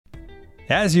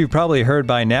As you've probably heard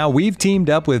by now, we've teamed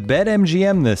up with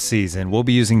BetMGM this season. We'll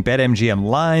be using BetMGM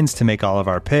lines to make all of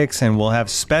our picks, and we'll have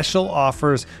special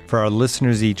offers for our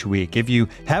listeners each week. If you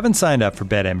haven't signed up for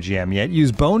BetMGM yet,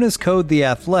 use bonus code The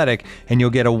Athletic, and you'll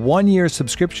get a 1-year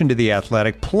subscription to The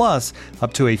Athletic, plus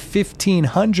up to a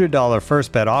 $1,500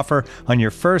 first bet offer on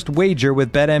your first wager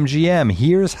with BetMGM.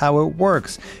 Here's how it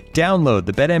works. Download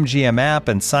the BetMGM app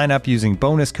and sign up using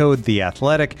bonus code The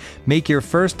Athletic. Make your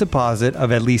first deposit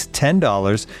of at least $10.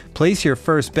 Place your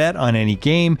first bet on any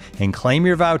game and claim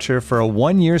your voucher for a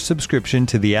 1-year subscription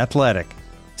to The Athletic.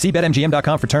 See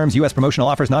BetMGM.com for terms. U.S. promotional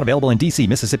offers not available in D.C.,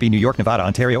 Mississippi, New York, Nevada,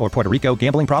 Ontario, or Puerto Rico.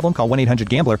 Gambling problem? Call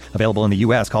 1-800-GAMBLER. Available in the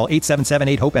U.S. Call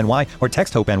 877-8-HOPE-NY or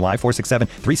text HOPE-NY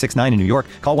 467-369 in New York.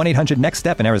 Call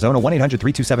 1-800-NEXT-STEP in Arizona.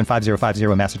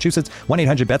 1-800-327-5050 in Massachusetts.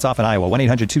 1-800-BETS-OFF in Iowa.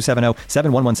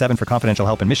 1-800-270-7117 for confidential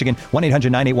help in Michigan.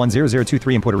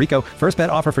 1-800-981-0023 in Puerto Rico. First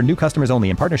bet offer for new customers only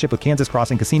in partnership with Kansas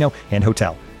Crossing Casino and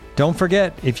Hotel. Don't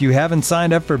forget, if you haven't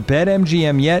signed up for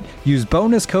BetMGM yet, use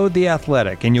bonus code The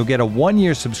Athletic, and you'll get a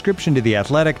 1-year subscription to The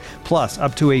Athletic, plus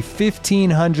up to a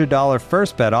 $1,500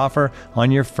 first bet offer on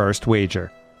your first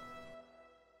wager.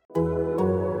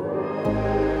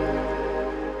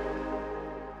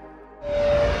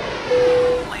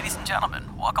 Ladies and gentlemen,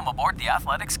 welcome aboard the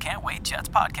Athletics Can't Wait Jets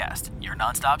podcast, your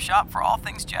nonstop shop for all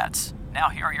things Jets. Now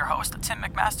here are your hosts, Tim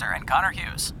McMaster and Connor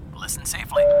Hughes. Listen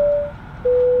safely.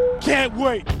 Can't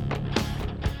wait.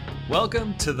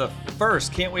 Welcome to the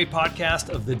first Can't Wait podcast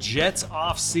of the Jets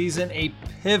offseason, a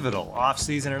pivotal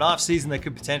offseason, an offseason that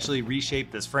could potentially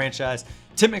reshape this franchise.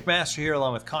 Tim McMaster here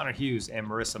along with Connor Hughes and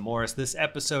Marissa Morris. This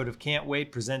episode of Can't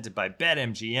Wait presented by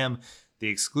BetMGM, the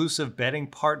exclusive betting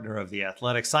partner of The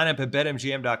Athletic. Sign up at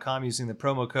betmgm.com using the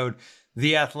promo code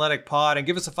TheAthleticPod and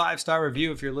give us a 5-star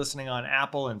review if you're listening on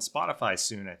Apple and Spotify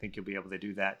soon. I think you'll be able to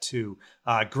do that too.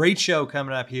 Great show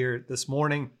coming up here this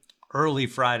morning. Early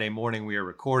Friday morning, we are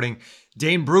recording.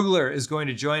 Dane Brugler is going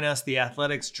to join us, the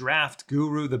Athletics draft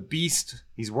guru, the beast.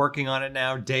 He's working on it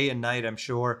now, day and night, I'm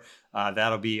sure.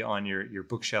 That'll be on your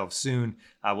bookshelf soon.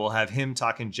 We'll have him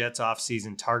talking Jets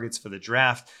offseason targets for the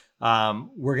draft.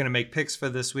 We're going to make picks for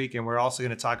this week, and we're also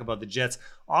going to talk about the Jets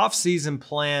offseason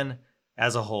plan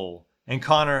as a whole. And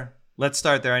Connor, let's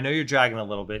start there. I know you're dragging a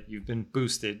little bit. You've been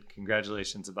boosted.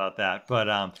 Congratulations about that.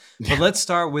 But let's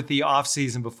start with the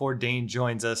offseason before Dane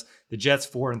joins us. The Jets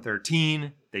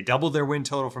 4-13. They doubled their win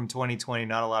total from 2020.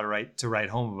 Not a lot to write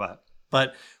home about.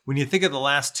 But when you think of the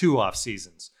last two off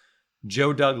seasons,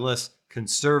 Joe Douglas,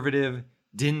 conservative,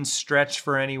 didn't stretch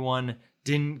for anyone,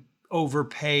 didn't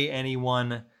overpay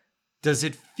anyone. Does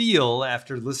it feel,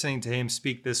 after listening to him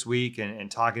speak this week and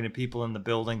talking to people in the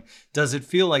building, does it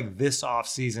feel like this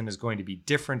offseason is going to be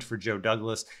different for Joe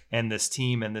Douglas and this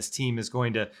team is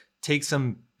going to take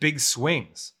some big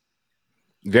swings?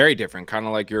 Very different, kind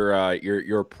of like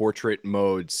your portrait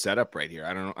mode setup right here.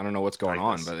 I don't know what's going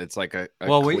on, but it's like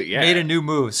we made a new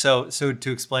move. So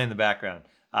to explain the background,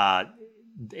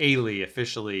 Ailey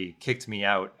officially kicked me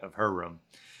out of her room.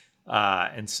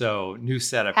 And so new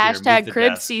setup Hashtag here.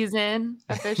 crib season,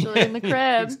 officially in the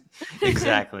crib.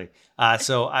 Exactly.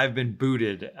 So I've been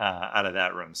booted out of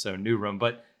that room. So new room.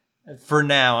 But for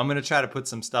now, I'm going to try to put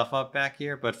some stuff up back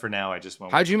here. But for now, I just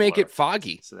won't. How'd you make it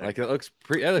foggy? So like it looks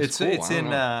pretty. It's cool. It's in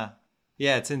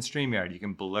it's in StreamYard. You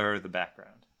can blur the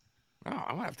background. Oh,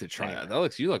 I'm gonna have to try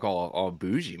that. You look all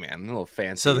bougie, man. A little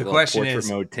fancy. So the question is,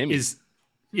 mode Timmy.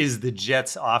 Is the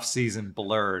Jets offseason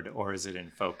blurred or is it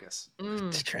in focus?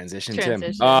 Transition, Tim.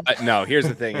 No, here's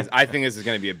the thing. I think this is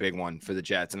going to be a big one for the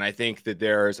Jets. And I think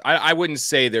that I wouldn't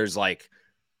say there's like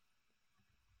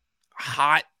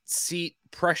hot seat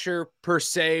pressure per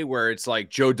se, where it's like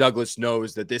Joe Douglas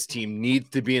knows that this team needs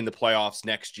to be in the playoffs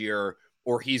next year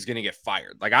or he's going to get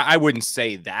fired. Like I wouldn't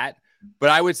say that, but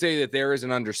I would say that there is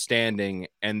an understanding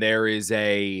and there is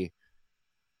a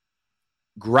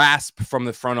grasp from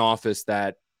the front office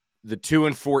that the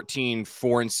 2-14,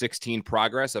 4-16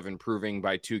 progress of improving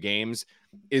by 2 games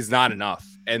is not enough.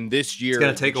 And this year, it's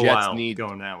going to take a while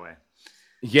going that way.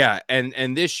 Yeah.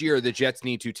 And this year, the Jets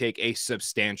need to take a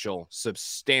substantial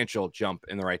jump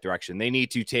in the right direction. They need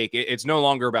to take it. It's no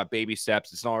longer about baby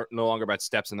steps. It's no longer about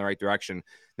steps in the right direction.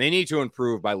 They need to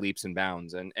improve by leaps and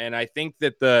bounds. And I think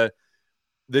that the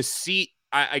seat,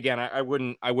 I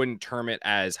wouldn't term it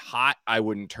as hot. I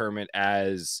wouldn't term it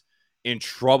as in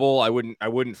trouble. I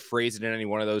wouldn't phrase it in any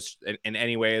one of those in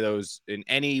any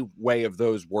way of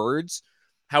those words.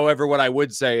 However, what I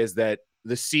would say is that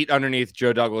the seat underneath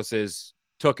Joe Douglas's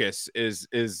tuchus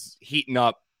is heating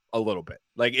up a little bit.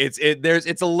 Like it's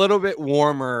a little bit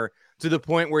warmer to the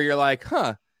point where you're like,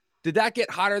 Did that get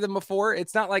hotter than before?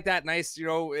 It's not like that nice,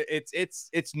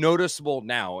 it's noticeable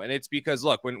now. And it's because,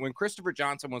 look, when Christopher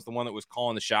Johnson was the one that was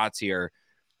calling the shots here,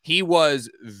 he was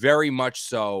very much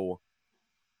so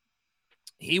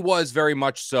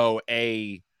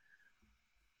a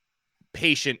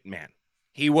patient man.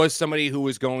 He was somebody who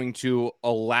was going to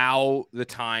allow the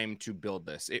time to build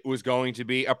this. It was going to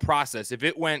be a process. If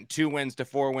it went 2 wins to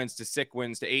 4 wins to 6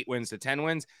 wins to 8 wins to 10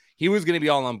 wins, he was going to be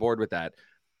all on board with that.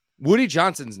 Woody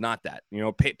Johnson's not that.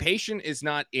 Patient is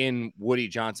not in Woody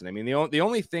Johnson. I mean, the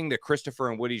only thing that Christopher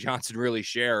and Woody Johnson really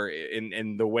share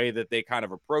in the way that they kind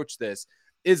of approach this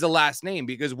is the last name,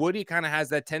 because Woody kind of has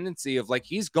that tendency of, like,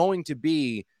 he's going to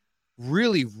be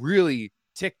really, really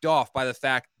ticked off by the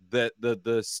fact that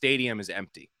the stadium is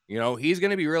empty. He's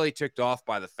going to be really ticked off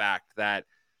by the fact that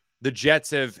the Jets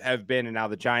have been, and now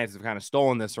the Giants have kind of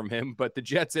stolen this from him, but the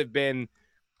Jets have been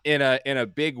in a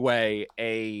big way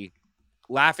a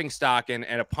laughingstock and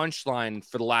a punchline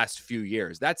for the last few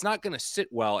years. That's not going to sit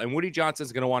well, and Woody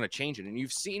Johnson's going to want to change it. And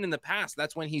you've seen in the past,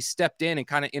 that's when he stepped in and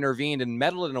kind of intervened and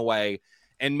meddled in a way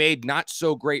and made not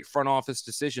so great front office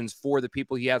decisions for the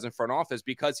people he has in front office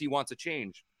because he wants a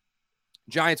change.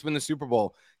 Giants win the Super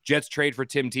Bowl. Jets trade for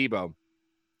Tim Tebow.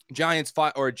 Jets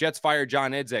fire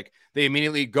John Idzik. They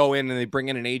immediately go in and they bring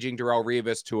in an aging Darrelle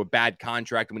Revis to a bad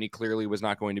contract when he clearly was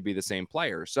not going to be the same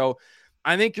player. So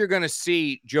I think you're going to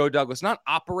see Joe Douglas not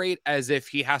operate as if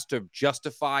he has to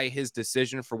justify his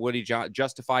decision for Woody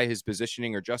justify his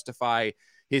positioning or justify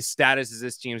his status as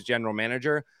this team's general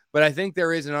manager. But I think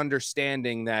there is an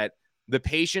understanding that the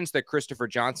patience that Christopher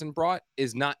Johnson brought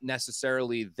is not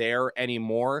necessarily there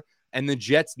anymore. And the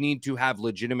Jets need to have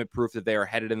legitimate proof that they are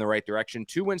headed in the right direction.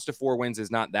 2 wins to 4 wins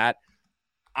is not that.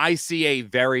 I see a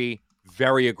very,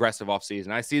 very aggressive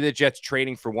offseason. I see the Jets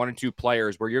trading for 1 or 2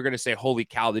 players where you're going to say, holy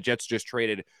cow, the Jets just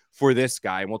traded for this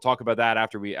guy. And we'll talk about that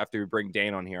after we bring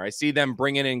Dane on here. I see them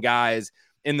bringing in guys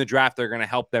in the draft that are going to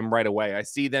help them right away. I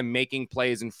see them making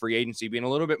plays in free agency, being a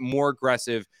little bit more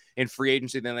aggressive in free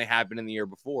agency than they have been in the year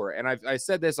before. And I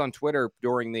said this on Twitter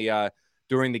during the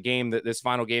game, this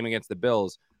final game against the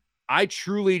Bills. I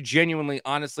truly, genuinely,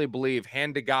 honestly believe,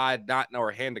 hand to God, not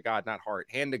bullshitting,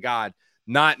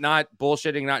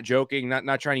 not joking,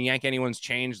 not trying to yank anyone's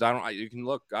change. You can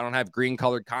look, I don't have green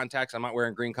colored contacts. I'm not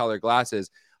wearing green colored glasses.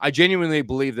 I genuinely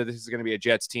believe that this is going to be a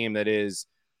Jets team that is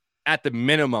at the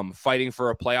minimum fighting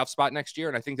for a playoff spot next year.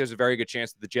 And I think there's a very good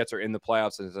chance that the Jets are in the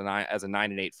playoffs as a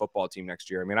 9-8 football team next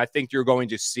year. I mean, I think you're going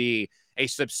to see a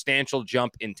substantial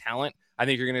jump in talent. I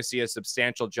think you're going to see a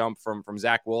substantial jump from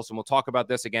Zach Wilson. We'll talk about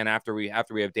this again after we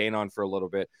have Dane on for a little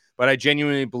bit. But I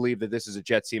genuinely believe that this is a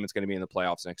Jets team that's going to be in the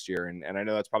playoffs next year. And I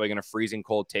know that's probably going to freezing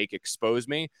cold take expose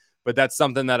me, but that's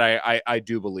something that I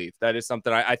do believe. That is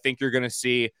something I think you're going to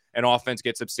see an offense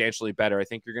get substantially better. I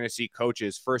think you're going to see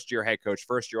coaches, first-year head coach,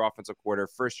 first-year offensive coordinator,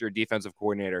 first-year defensive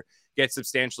coordinator get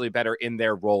substantially better in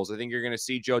their roles. I think you're going to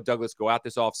see Joe Douglas go out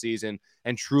this offseason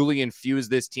and truly infuse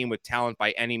this team with talent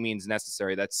by any means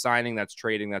necessary. That's signing, that's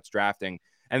trading, that's drafting.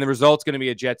 And the result's going to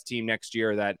be a Jets team next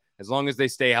year that, as long as they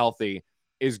stay healthy,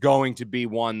 is going to be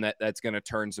one that's going to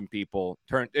turn some people.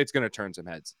 It's going to turn some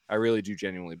heads. I really do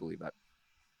genuinely believe that.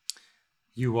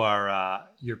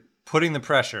 You're putting the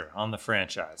pressure on the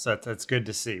franchise. That's good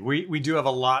to see. We do have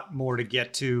a lot more to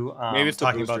get to. Maybe it's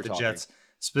talking about the Jets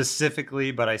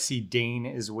specifically, but I see Dane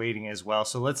is waiting as well.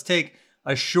 So let's take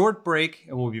a short break,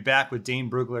 and we'll be back with Dane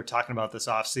Brugler talking about this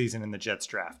offseason in the Jets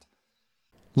draft.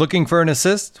 Looking for an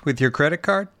assist with your credit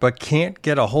card, but can't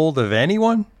get a hold of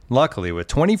anyone? Luckily, with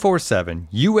 24/7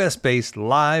 U.S.-based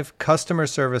live customer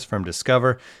service from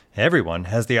Discover, everyone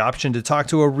has the option to talk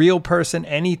to a real person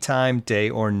anytime, day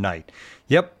or night.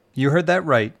 Yep, you heard that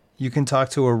right. You can talk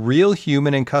to a real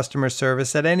human in customer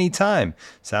service at any time.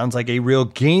 Sounds like a real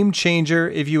game changer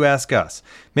if you ask us.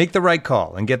 Make the right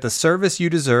call and get the service you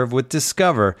deserve with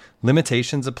Discover.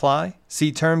 Limitations apply.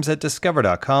 See terms at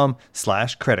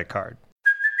discover.com/creditcard.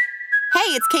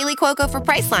 Hey, it's Kaylee Cuoco for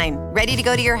Priceline. Ready to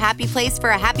go to your happy place for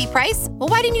a happy price? Well,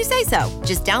 why didn't you say so?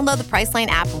 Just download the Priceline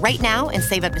app right now and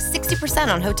save up to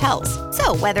 60% on hotels.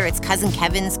 So whether it's Cousin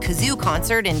Kevin's Kazoo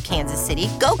Concert in Kansas City,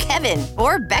 go Kevin,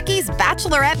 or Becky's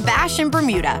Bachelorette Bash in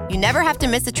Bermuda, you never have to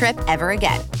miss a trip ever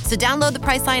again. So download the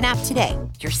Priceline app today.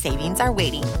 Your savings are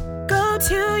waiting. Go to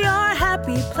your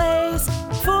happy place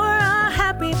for a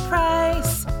happy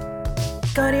price.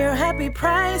 Go to your happy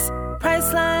price,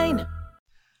 Priceline.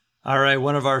 All right,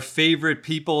 one of our favorite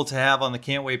people to have on the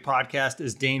Can't Wait podcast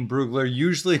is Dane Brugler,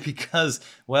 usually because,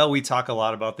 well, we talk a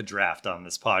lot about the draft on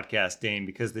this podcast, Dane,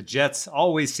 because the Jets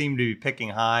always seem to be picking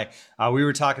high. We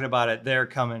were talking about it there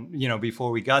coming,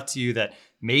 before we got to you, that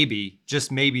maybe,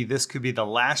 just maybe, this could be the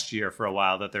last year for a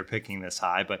while that they're picking this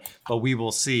high, but we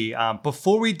will see.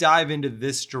 Before we dive into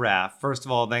this draft, first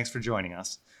of all, thanks for joining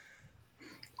us.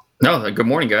 No, good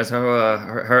morning, guys.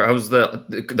 How's the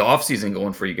offseason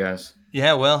going for you guys?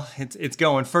 Yeah, well, it's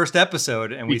going. First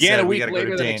episode, and we said we got to go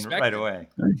to Dane right away.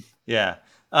 Yeah.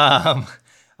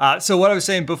 So what I was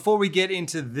saying, before we get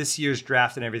into this year's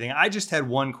draft and everything, I just had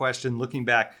one question looking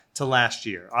back to last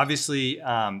year. Obviously,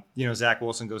 Zach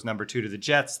Wilson goes number 2 to the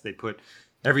Jets. They put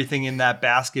everything in that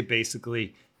basket,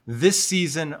 basically. This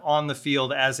season on the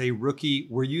field as a rookie,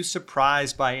 were you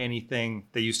surprised by anything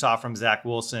that you saw from Zach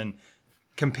Wilson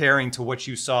comparing to what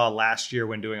you saw last year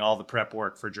when doing all the prep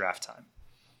work for draft time?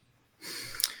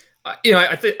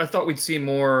 I thought we'd see a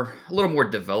little more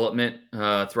development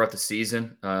throughout the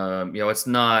season. It's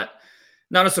not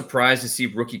a surprise to see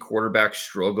rookie quarterbacks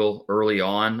struggle early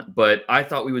on, but I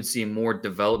thought we would see more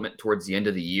development towards the end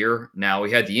of the year. Now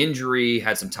we had the injury,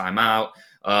 had some time out.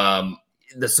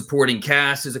 The supporting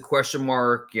cast is a question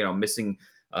mark. Missing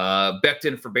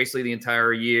Becton for basically the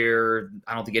entire year.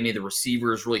 I don't think any of the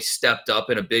receivers really stepped up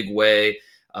in a big way.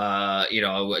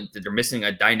 They're missing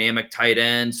a dynamic tight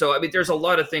end. So, there's a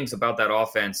lot of things about that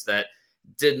offense that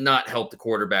did not help the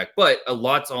quarterback, but a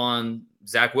lot's on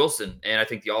Zach Wilson and I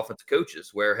think the offensive coaches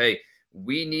where, hey,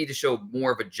 we need to show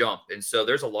more of a jump. And so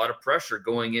there's a lot of pressure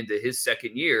going into his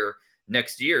second year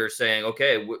next year saying,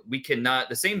 okay, we cannot,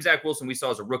 the same Zach Wilson we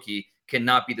saw as a rookie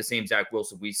cannot be the same Zach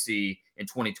Wilson we see in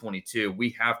 2022.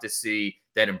 We have to see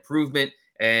that improvement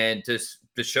and to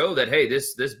show that, hey,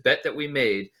 this bet that we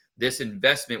made, this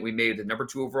investment we made, the number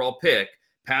 2 overall pick,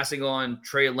 passing on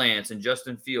Trey Lance and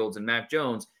Justin Fields and Mac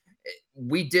Jones,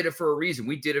 we did it for a reason.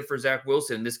 We did it for Zach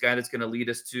Wilson, this guy that's going to lead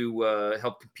us to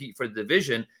help compete for the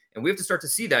division. And we have to start to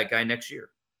see that guy next year.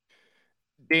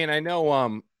 Dan, I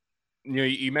know,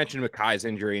 you mentioned Mekhi's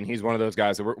injury, and he's one of those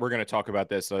guys that we're going to talk about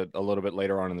this a little bit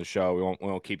later on in the show. We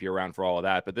won't keep you around for all of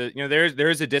that, but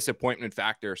there's a disappointment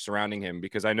factor surrounding him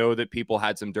because I know that people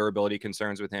had some durability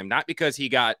concerns with him, not because he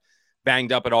got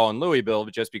banged up at all in Louisville,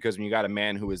 but just because when you got a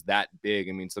man who is that big,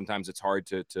 sometimes it's hard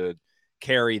to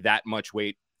carry that much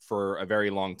weight for a very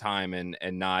long time and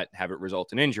not have it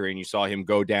result in injury. And you saw him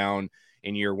go down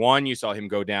in year 1. You saw him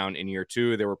go down in year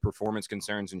 2. There were performance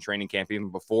concerns in training camp even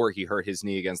before he hurt his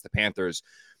knee against the Panthers.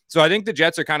 So I think the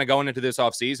Jets are kind of going into this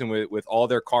offseason with all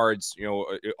their cards,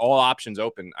 all options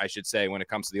open, I should say, when it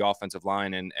comes to the offensive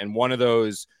line. And one of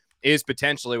those is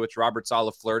potentially, which Robert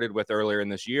Saleh flirted with earlier in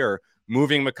this year,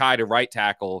 moving Mekhi to right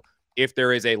tackle if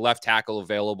there is a left tackle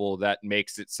available that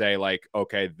makes it say like,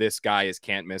 okay, this guy is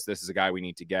can't miss. This is a guy we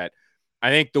need to get. I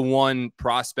think the one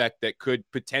prospect that could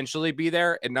potentially be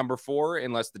there at number 4,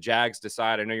 unless the Jags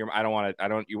decide, I don't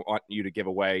want you to give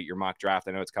away your mock draft.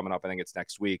 I know it's coming up. I think it's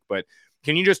next week, but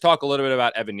can you just talk a little bit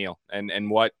about Evan Neal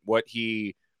and what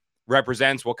he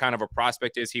represents, what kind of a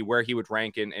prospect is he, where he would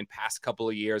rank in past couple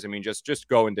of years? Just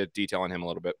go into detail on him a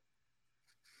little bit.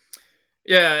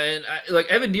 Yeah, and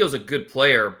Evan Neal's a good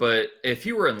player, but if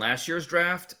he were in last year's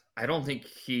draft, I don't think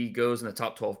he goes in the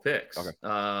top 12 picks. Okay.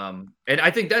 And I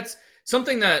think that's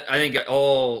something that I think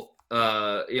all,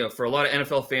 for a lot of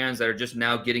NFL fans that are just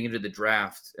now getting into the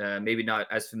draft, maybe not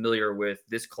as familiar with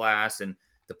this class and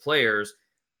the players,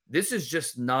 this is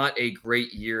just not a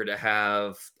great year to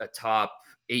have a top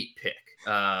 8 pick.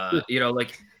 I know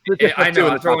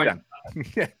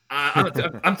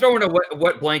I'm throwing a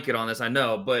wet blanket on this, I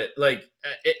know, but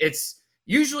it's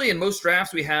usually in most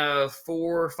drafts we have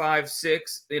 4, 5,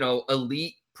 6,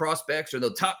 elite prospects or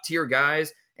the top tier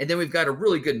guys, and then we've got a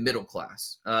really good middle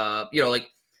class. Like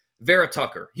Vera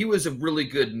Tucker, he was a really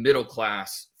good middle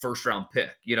class first round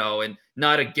pick, and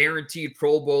not a guaranteed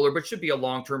Pro Bowler, but should be a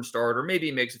long-term starter. Maybe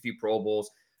he makes a few Pro Bowls.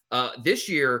 This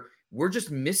year, we're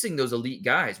just missing those elite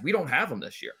guys. We don't have them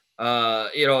this year.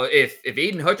 If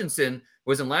Aiden Hutchinson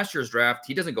was in last year's draft,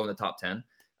 he doesn't go in the top 10.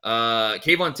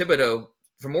 Kayvon Thibodeau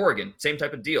from Oregon, same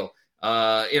type of deal.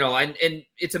 And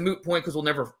it's a moot point because we'll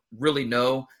never really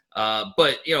know.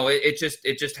 But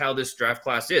it's just how this draft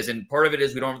class is. And part of it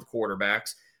is we don't have the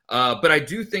quarterbacks. But I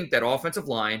do think that offensive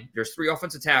line, there's 3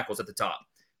 offensive tackles at the top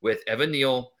with Evan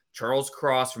Neal, Charles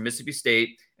Cross from Mississippi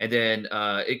State, and then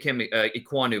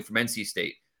Ikwonu from NC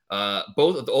State.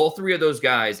 All 3 of those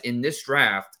guys in this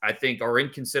draft, I think, are in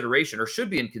consideration or should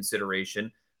be in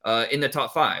consideration in the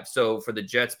top 5. So for the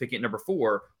Jets picking at number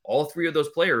 4, all 3 of those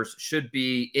players should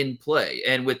be in play.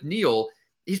 And with Neal,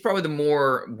 he's probably the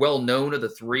more well-known of the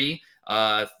 3.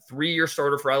 3-year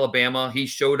starter for Alabama. He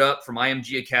showed up from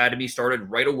IMG Academy, started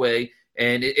right away.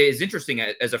 And it is interesting.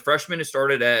 As a freshman, he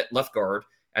started at left guard.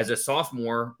 as a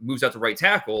sophomore, moves out to right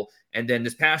tackle. And then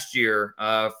this past year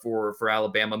for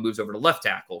Alabama, moves over to left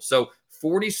tackle. So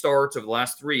 40 starts over the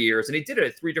last 3 years, and he did it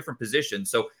at 3 different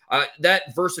positions. So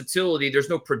that versatility, there's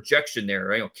no projection there.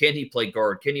 Right? Can he play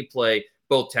guard? Can he play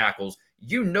both tackles?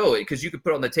 You know it because you could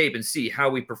put on the tape and see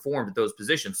how he performed at those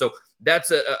positions. So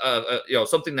that's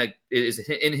something that is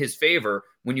in his favor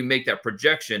when you make that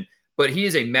projection. But he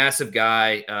is a massive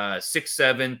guy,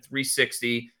 6'7",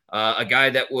 360, a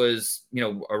guy that was,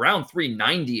 around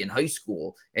 390 in high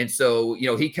school. And so,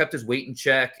 he kept his weight in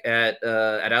check at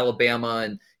Alabama.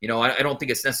 And, I don't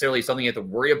think it's necessarily something you have to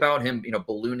worry about him,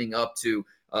 ballooning up to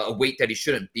a weight that he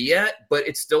shouldn't be at. But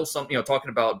it's still something,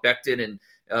 talking about Becton and,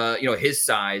 his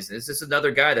size. This is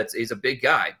another guy he's a big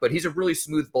guy, but he's a really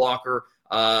smooth blocker,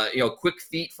 quick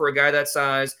feet for a guy that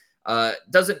size.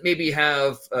 Doesn't maybe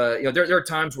have, there are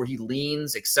times where he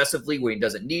leans excessively when he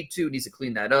doesn't need to, needs to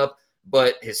clean that up.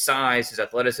 But his size, his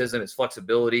athleticism, his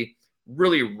flexibility,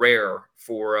 really rare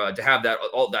for to have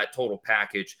all that total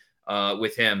package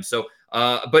with him. So,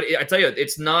 but I tell you,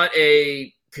 it's not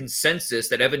a consensus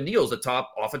that Evan Neal's the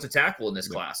top offensive tackle in this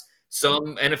class.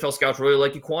 Some NFL scouts really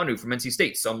like Ekwonu from NC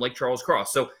State. Some like Charles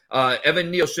Cross. So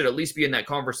Evan Neal should at least be in that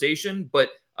conversation. But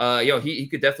he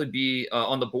could definitely be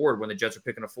on the board when the Jets are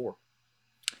picking a 4.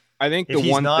 I think the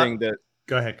one thing that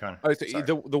go ahead, Connor.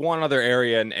 The one other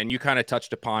area, and you kind of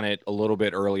touched upon it a little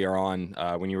bit earlier on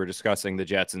when you were discussing the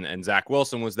Jets and Zach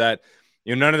Wilson, was that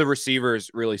none of the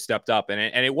receivers really stepped up,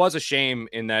 and it was a shame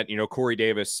in that Corey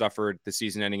Davis suffered the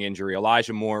season-ending injury.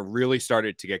 Elijah Moore really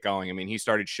started to get going. I mean, he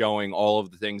started showing all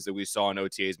of the things that we saw in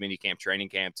OTAs, minicamp, training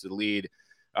camp to lead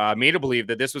me to believe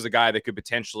that this was a guy that could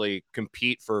potentially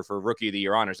compete for Rookie of the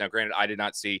Year honors. Now, granted, I did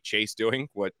not see Chase doing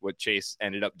what Chase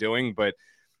ended up doing, but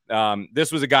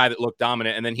this was a guy that looked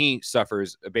dominant, and then he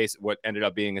suffers what ended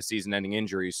up being a season-ending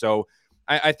injury. So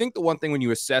I think the one thing when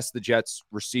you assess the Jets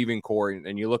receiving core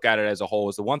and you look at it as a whole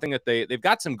is the one thing that they've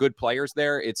got some good players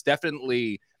there. It's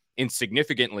definitely in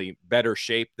significantly better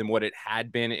shape than what it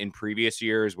had been in previous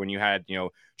years when you had,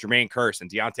 Jermaine Kearse and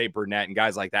Deontay Burnett and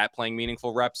guys like that playing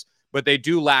meaningful reps, but they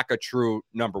do lack a true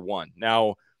number one.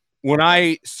 Now, when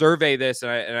I survey this,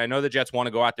 and I know the Jets want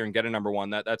to go out there and get a number one,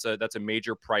 that's a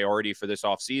major priority for this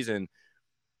offseason.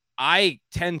 I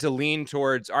tend to lean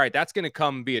towards, all right, that's going to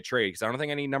come via trade because I don't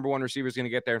think any number one receiver is going to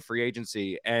get there in free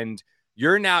agency. And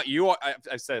I've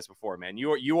said this before, man.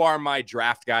 You are my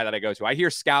draft guy that I go to. I hear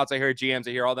scouts, I hear GMs,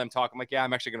 I hear all them talk. I'm like, yeah,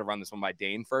 I'm actually going to run this one by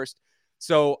Dane first.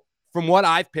 So from what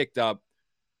I've picked up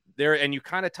there, and you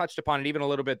kind of touched upon it even a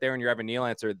little bit there in your Evan Neal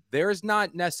answer, there's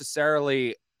not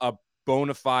necessarily a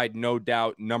bona fide, no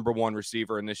doubt, number one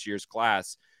receiver in this year's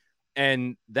class.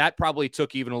 And that probably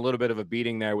took even a little bit of a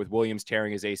beating there with Williams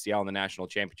tearing his ACL in the national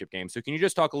championship game. So can you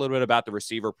just talk a little bit about the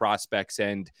receiver prospects,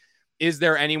 and is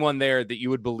there anyone there that you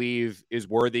would believe is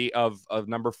worthy of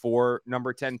number 4,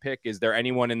 number 10 pick? Is there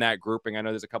anyone in that grouping? I know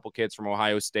there's a couple kids from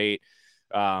Ohio State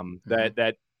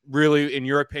that really, in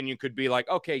your opinion, could be like,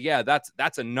 okay, yeah,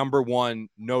 that's a number one,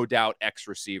 no doubt, X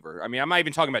receiver. I mean, I'm not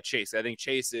even talking about Chase. I think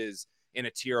Chase is in a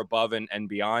tier above and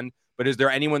beyond. But is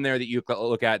there anyone there that you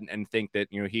look at and think that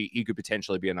he could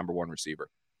potentially be a number one receiver?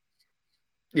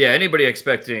 Yeah, anybody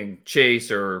expecting Chase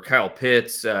or Kyle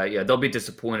Pitts, they'll be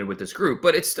disappointed with this group.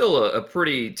 But it's still a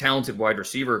pretty talented wide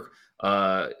receiver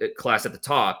class at the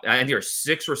top. And there are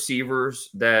 6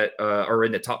 receivers that are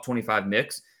in the top 25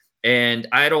 mix. And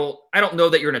I don't know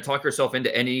that you're going to talk yourself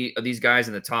into any of these guys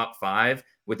in the top 5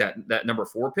 with that number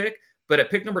 4 pick. But at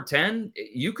pick number 10,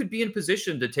 you could be in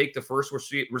position to take the first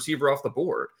receiver off the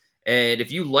board. And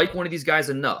if you like one of these guys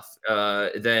enough,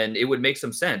 then it would make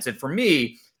some sense. And for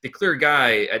me, the clear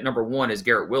guy at number 1 is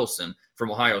Garrett Wilson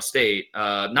from Ohio State.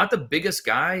 Not the biggest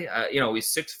guy. He's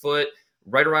 6 foot,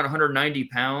 right around 190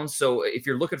 pounds. So if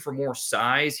you're looking for more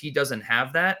size, he doesn't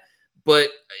have that. But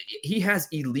he has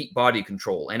elite body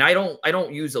control. And I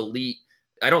don't use elite.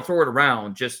 I don't throw it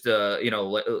around just,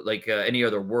 like any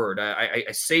other word. I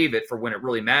save it for when it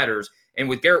really matters. And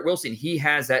with Garrett Wilson, he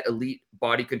has that elite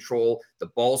body control, the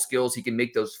ball skills. He can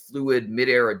make those fluid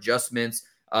midair adjustments.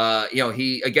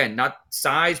 He, again, not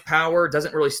size, power,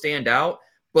 doesn't really stand out,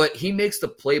 but he makes the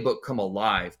playbook come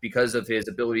alive because of his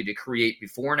ability to create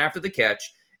before and after the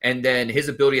catch, and then his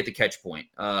ability at the catch point.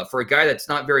 For a guy that's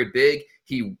not very big,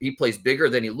 he plays bigger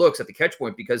than he looks at the catch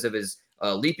point because of his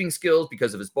leaping skills,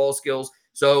 because of his ball skills.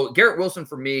 So Garrett Wilson,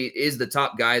 for me, is the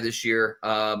top guy this year.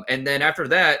 And then after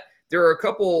that, there are a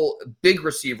couple big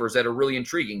receivers that are really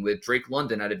intriguing with Drake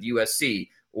London out of USC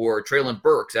or Treylon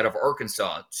Burks out of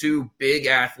Arkansas, 2 big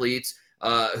athletes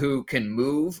who can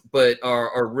move but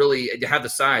are really have the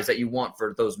size that you want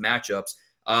for those matchups.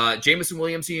 Jameson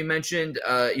Williams, who you mentioned,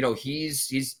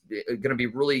 he's going to be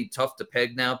really tough to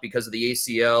peg now because of the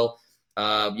ACL.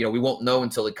 We won't know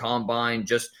until the combine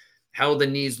just how the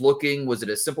knee's looking. Was it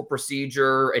a simple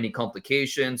procedure? Any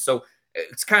complications? So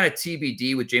it's kind of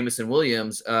TBD with Jameson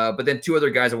Williams. But then two other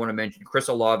guys I want to mention, Chris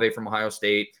Olave from Ohio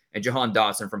State and Jahan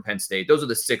Dotson from Penn State. Those are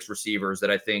the 6 receivers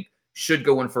that I think should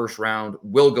go in first round,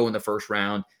 will go in the first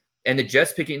round. And the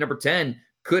Jets picking number 10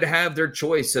 could have their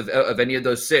choice of any of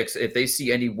those 6. If they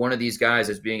see any one of these guys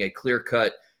as being a clear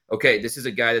cut, okay, this is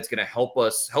a guy that's going to help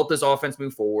this offense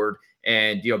move forward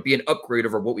and, be an upgrade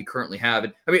over what we currently have.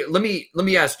 And I mean, let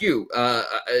me ask you,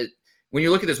 when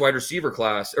you look at this wide receiver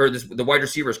class or the wide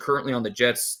receivers currently on the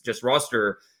Jets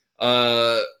roster,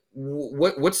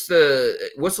 what's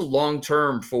the long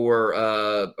term for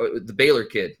the Baylor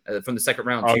kid from the second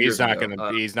round? Oh, he's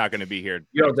not gonna be here.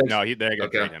 No, they're gonna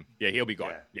trade him. Yeah, he'll be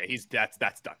gone. Yeah,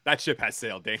 that's done. That ship has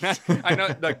sailed, Dane. I know.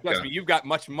 Trust me, you've got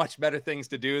much better things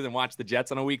to do than watch the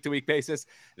Jets on a week to week basis.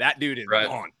 That dude is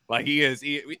gone. Like he is.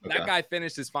 That guy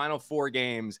finished his final 4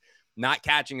 games not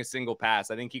catching a single pass.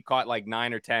 I think he caught like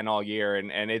 9 or 10 all year,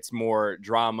 and it's more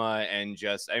drama and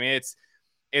just. I mean,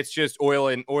 it's just oil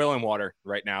and water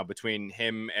right now between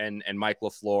him and Mike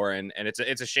LaFleur. And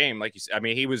it's a shame. Like you said, I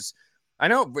mean, I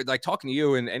know like talking to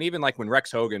you and even like when Rex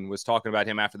Hogan was talking about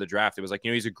him after the draft, it was like,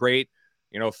 he's a great,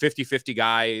 50-50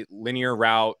 guy, linear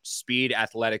route, speed,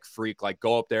 athletic freak, like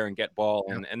go up there and get ball.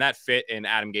 And that fit in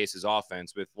Adam Gase's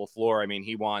offense with LaFleur. I mean,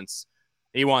 he wants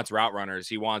route runners.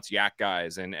 He wants yak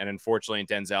guys. And unfortunately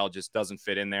Denzel just doesn't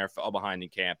fit in there, fell behind in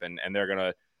camp. And they're going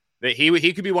to,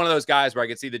 he could be one of those guys where I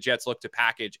could see the Jets look to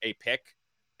package a pick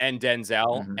and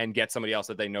Denzel and get somebody else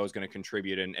that they know is going to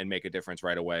contribute and make a difference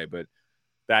right away. But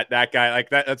that guy, like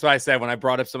that's why I said when I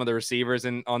brought up some of the receivers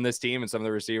on this team and some of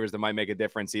the receivers that might make a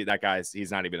difference, he's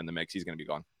not even in the mix. He's going to be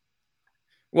gone.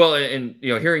 Well, and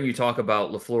hearing you talk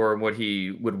about LaFleur and what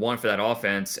he would want for that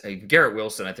offense, Garrett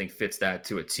Wilson, I think, fits that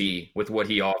to a T with what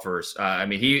he offers. I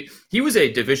mean, he was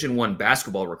a Division I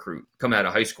basketball recruit coming out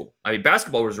of high school. I mean,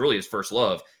 basketball was really his first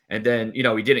love, and then he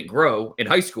didn't grow in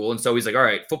high school, and so he's like, all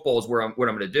right, football is what I'm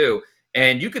going to do.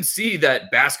 And you could see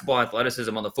that basketball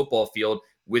athleticism on the football field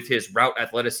with his route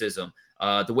athleticism,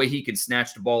 the way he can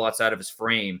snatch the ball outside of his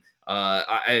frame.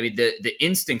 I mean, the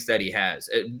instincts that he has,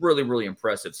 really, really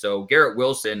impressive. So Garrett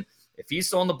Wilson, if he's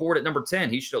still on the board at number 10,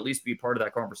 he should at least be part of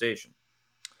that conversation.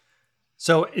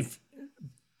 So if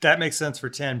that makes sense for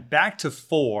 10, back to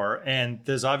 4, and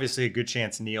there's obviously a good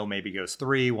chance Neal maybe goes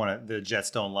 3. The Jets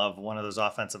don't love one of those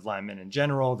offensive linemen in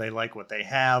general. They like what they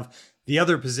have. The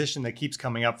other position that keeps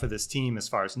coming up for this team as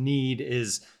far as need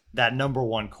is that number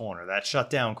 1 corner, that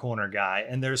shutdown corner guy.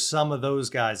 And there's some of those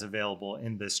guys available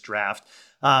in this draft.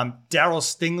 Darryl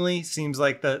Stingley seems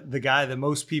like the guy that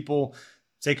most people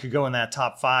say could go in that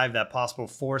top 5, that possible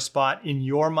 4 spot. In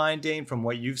your mind, Dane, from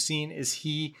what you've seen, is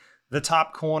he the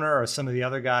top corner or some of the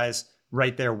other guys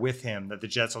right there with him that the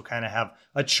Jets will kind of have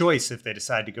a choice if they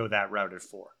decide to go that route at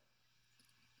 4?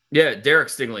 Yeah, Derek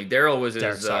Stingley. Darryl was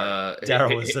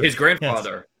his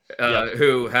grandfather. Yes.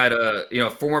 Who had a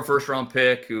former first-round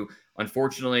pick who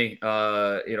unfortunately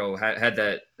had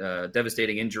that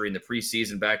devastating injury in the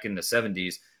preseason back in the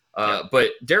 70s. But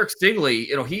Derek Stingley,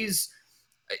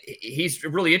 he's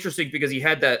really interesting because he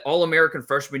had that All-American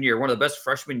freshman year, one of the best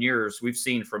freshman years we've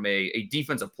seen from a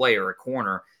defensive player, a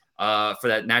corner, for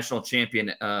that national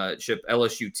championship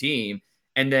LSU team.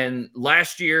 And then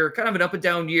last year, kind of an up and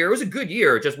down year. It was a good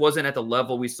year. It just wasn't at the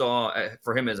level we saw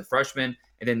for him as a freshman.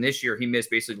 And then this year, he missed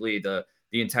basically the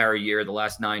entire year, the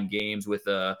last 9 games with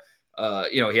he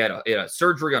had a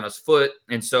surgery on his foot,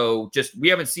 and so just we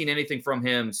haven't seen anything from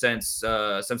him since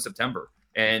September.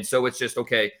 And so it's just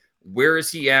okay. Where is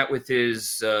he at with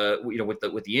his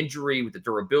with the injury, with the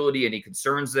durability, any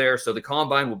concerns there? So the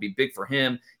combine will be big for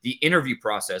him. The interview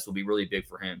process will be really big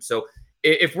for him. So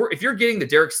if you're getting the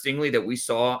Derek Stingley that we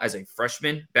saw as a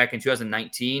freshman back in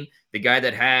 2019, the guy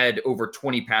that had over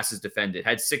 20 passes defended,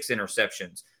 had 6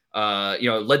 interceptions,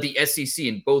 led the SEC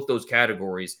in both those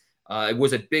categories. It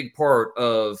was a big part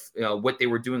of what they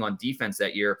were doing on defense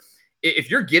that year. If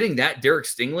you're getting that Derek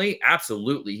Stingley,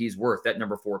 absolutely, he's worth that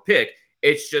number 4 pick.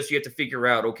 It's just you have to figure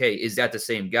out, okay, is that the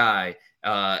same guy?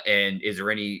 And is there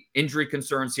any injury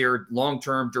concerns here,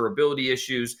 long-term durability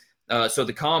issues? So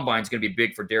the combine is going to be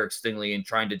big for Derek Stingley and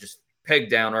trying to just peg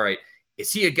down, all right,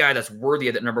 is he a guy that's worthy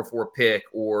of that number 4 pick,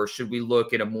 or should we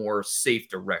look at a more safe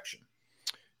direction?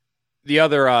 The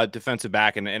other defensive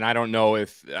back, and I don't know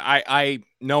if I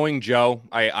knowing Joe,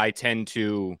 I tend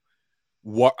to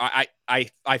what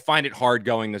I find it hard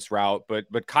going this route,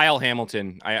 but Kyle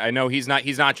Hamilton, I know he's not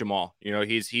Jamal. You know,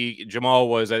 Jamal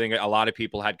was, I think a lot of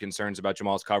people had concerns about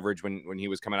Jamal's coverage when he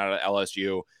was coming out of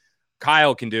LSU.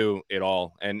 Kyle can do it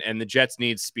all, and the Jets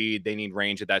need speed. They need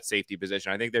range at that safety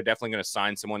position. I think they're definitely going to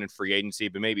sign someone in free agency,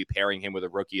 but maybe pairing him with a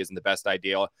rookie isn't the best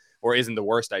idea, or isn't the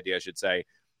worst idea, I should say.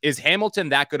 Is Hamilton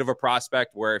that good of a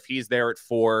prospect where if he's there at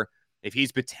 4, if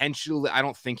he's potentially, I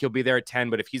don't think he'll be there at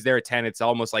 10, but if he's there at 10, it's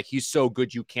almost like he's so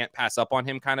good you can't pass up on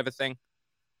him kind of a thing?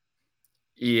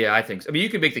 Yeah, I think so. I mean, you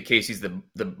can make the case he's the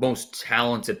most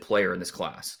talented player in this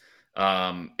class.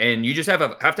 And you just have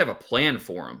to have a plan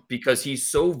for him because he's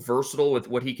so versatile with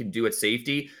what he can do at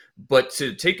safety. But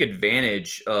to take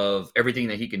advantage of everything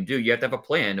that he can do, you have to have a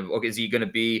plan. Okay, is he going to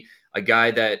be a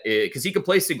guy that, because he could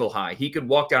play single high, he could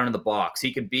walk down in the box,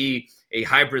 he could be a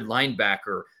hybrid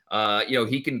linebacker.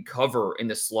 He can cover in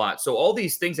the slot. So all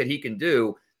these things that he can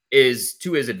do is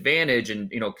to his advantage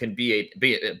and, can be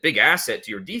a big asset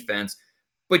to your defense.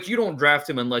 But you don't draft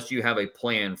him unless you have a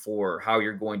plan for how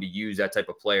you're going to use that type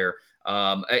of player.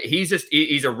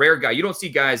 He's a rare guy. You don't see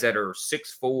guys that are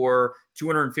 6'4",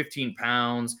 215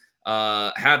 pounds,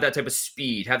 have that type of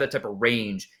speed, have that type of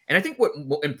range. And I think what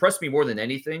impressed me more than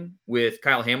anything with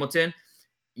Kyle Hamilton,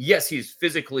 yes, he's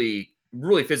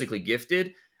really physically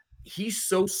gifted. He's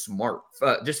so smart.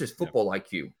 Just his football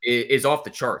IQ is off the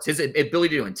charts. His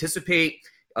ability to anticipate,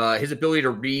 his ability to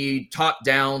read top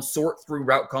down, sort through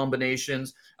route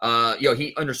combinations.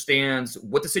 He understands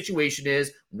what the situation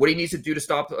is, what he needs to do to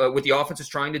stop what the offense is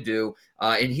trying to do,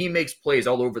 and he makes plays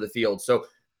all over the field. So,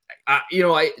 there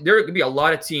are going to be a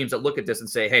lot of teams that look at this and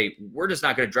say, "Hey, we're just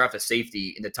not going to draft a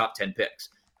safety in the top 10 picks."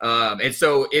 And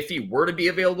so, if he were to be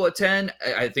available at 10,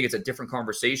 I think it's a different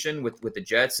conversation with the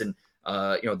Jets and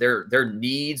their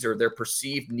needs or their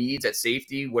perceived needs at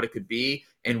safety, what it could be,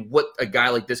 and what a guy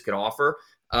like this could offer.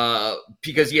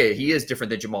 Because he is different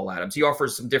than Jamal Adams. He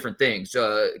offers some different things.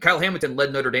 Kyle Hamilton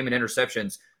led Notre Dame in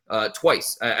interceptions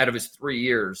twice out of his 3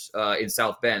 years in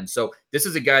South Bend. So this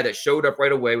is a guy that showed up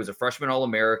right away, was a freshman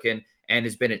All-American, and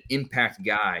has been an impact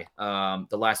guy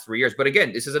the last 3 years. But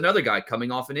again, this is another guy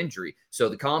coming off an injury. So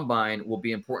the combine will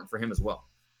be important for him as well.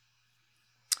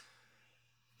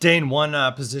 Dane, one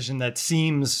position that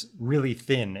seems really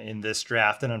thin in this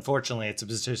draft, and unfortunately it's a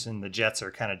position the Jets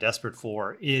are kind of desperate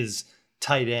for, is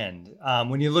tight end.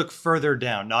 When you look further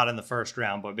down, not in the first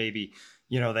round, but maybe,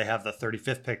 they have the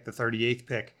 35th pick, the 38th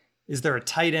pick. Is there a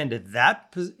tight end in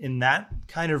that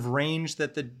kind of range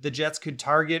that the Jets could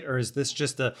target? Or is this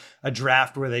just a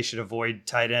draft where they should avoid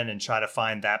tight end and try to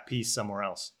find that piece somewhere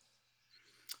else?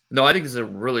 No, I think this is a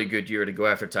really good year to go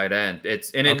after tight end.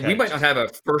 We might not have a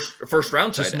first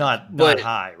round tight end. Just not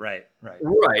high. Right.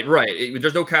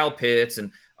 There's no Kyle Pitts,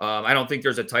 and I don't think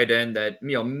there's a tight end that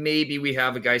maybe we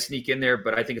have a guy sneak in there,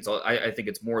 but I think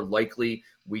it's more likely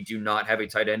we do not have a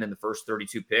tight end in the first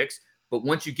 32 picks. But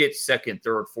once you get second,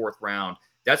 third, fourth round,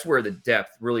 that's where the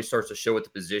depth really starts to show at the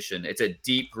position. It's a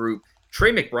deep group.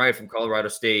 Trey McBride from Colorado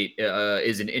State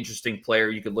is an interesting player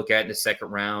you could look at in the second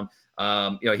round.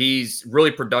 He's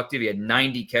really productive. He had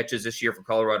 90 catches this year for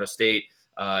Colorado State.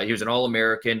 He was an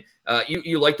All-American.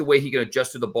 You like the way he can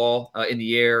adjust to the ball in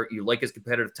the air. You like his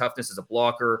competitive toughness as a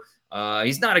blocker.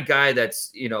 He's not a guy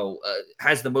that's,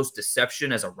 has the most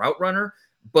deception as a route runner,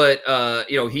 but,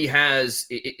 he has,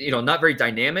 not very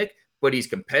dynamic, but he's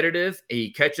competitive.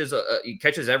 He catches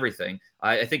everything.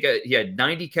 I think he had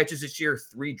 90 catches this year,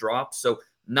 3 drops. So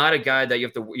not a guy that you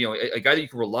have to, a guy that you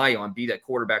can rely on, be that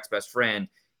quarterback's best friend.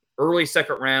 Early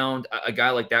second round, a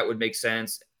guy like that would make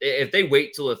sense. If they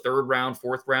wait till the third round,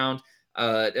 fourth round,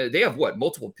 they have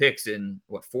multiple picks in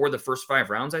 4 of the first 5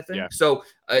 rounds, I think. Yeah. So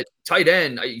tight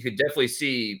end, you could definitely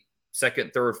see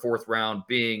second, third, fourth round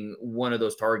being one of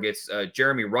those targets.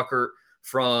 Jeremy Ruckert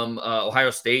from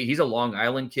Ohio State, he's a Long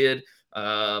Island kid.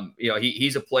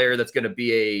 He's a player that's going to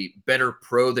be a better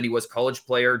pro than he was college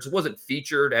player. Just wasn't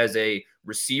featured as a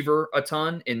receiver a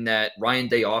ton in that Ryan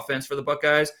Day offense for the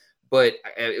Buckeyes. But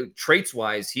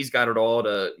traits-wise, he's got it all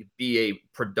to be a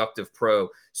productive pro.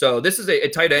 So this is a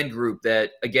tight end group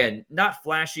that, again, not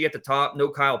flashy at the top, no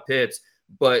Kyle Pitts,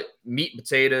 but meat and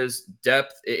potatoes,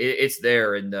 depth, it's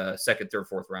there in the second, third,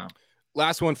 fourth round.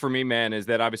 Last one for me, man, is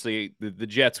that obviously the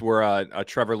Jets were a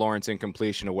Trevor Lawrence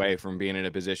incompletion away from being in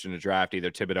a position to draft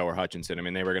either Thibodeau or Hutchinson. I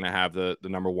mean, they were going to have the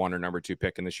number 1 or number 2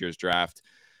 pick in this year's draft.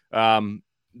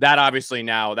 That obviously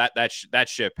now that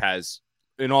ship has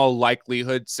in all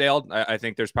likelihood sailed. I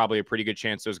think there's probably a pretty good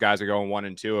chance those guys are going 1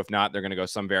 and 2. If not, they're going to go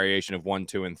some variation of 1,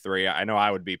 2, and 3. I know I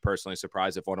would be personally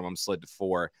surprised if one of them slid to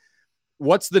 4.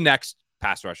 What's the next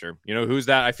pass rusher. You know, who's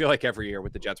that? I feel like every year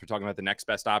with the Jets, we're talking about the next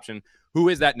best option. Who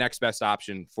is that next best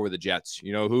option for the Jets?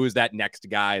 You know, who is that next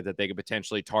guy that they could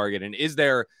potentially target? And is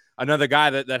there another guy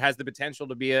that has the potential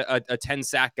to be a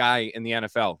 10-sack guy in the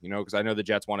NFL? You know, because I know the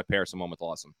Jets want to pair someone with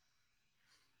Lawson.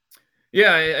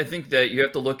 Yeah, I think that you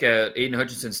have to look at Aiden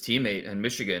Hutchinson's teammate in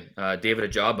Michigan, David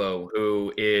Ajabo,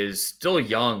 who is still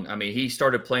young. I mean, he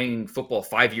started playing football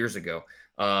 5 years ago,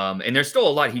 and there's still a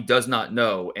lot he does not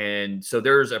know. And so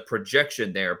there's a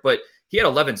projection there. But he had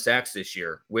 11 sacks this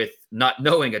year with not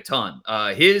knowing a ton.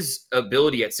 His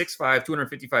ability at 6'5",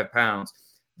 255 pounds,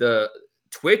 the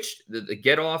twitch, the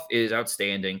get off is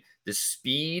outstanding. The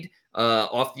speed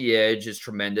off the edge is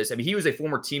tremendous. I mean, he was a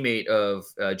former teammate of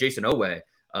Jason Owe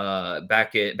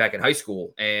back in high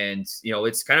school. And, you know,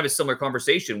 it's kind of a similar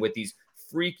conversation with these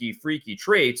freaky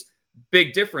traits.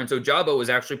 Big difference. Ojabo was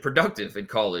actually productive in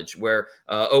college where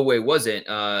Owe wasn't.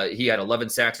 He had 11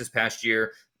 sacks this past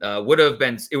year.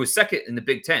 It was second in the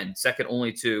Big Ten, second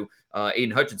only to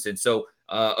Aiden Hutchinson. So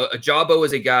Ajabo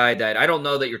is a guy that I don't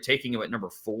know that you're taking him at number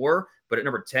 4, but at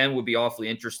number 10 would be awfully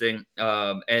interesting.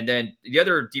 And then the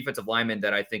other defensive lineman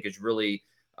that I think is really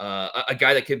a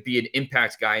guy that could be an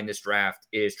impact guy in this draft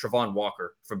is Travon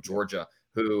Walker from Georgia,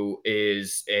 who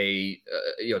is a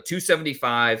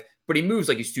 275, but he moves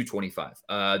like he's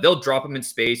 225. They'll drop him in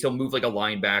space. He'll move like a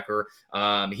linebacker.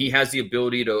 He has the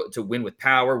ability to win with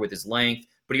power, with his length,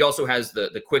 but he also has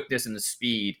the quickness and the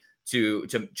speed to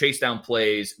chase down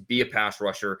plays, be a pass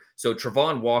rusher. So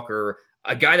Travon Walker,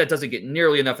 a guy that doesn't get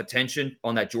nearly enough attention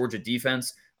on that Georgia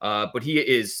defense, but he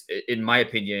is, in my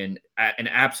opinion, an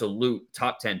absolute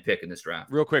top 10 pick in this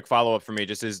draft. Real quick follow up for me,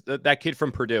 just is that kid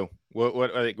from Purdue. What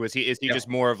was he? Is he just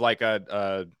more of like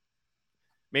a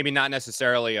maybe not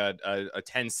necessarily a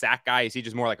 10 sack guy? Is he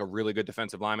just more like a really good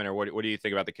defensive lineman, or what do you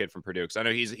think about the kid from Purdue? Because I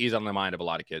know he's on the mind of a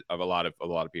lot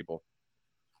of people.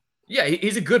 Yeah,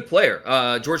 he's a good player.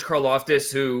 George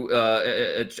Karlaftis, who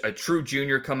a true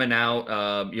junior coming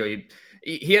out.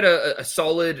 He had a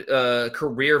solid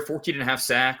career, 14 and a half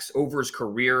sacks over his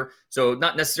career. So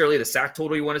not necessarily the sack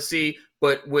total you want to see,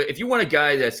 but if you want a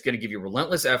guy that's going to give you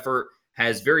relentless effort,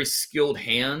 has very skilled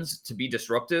hands to be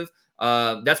disruptive,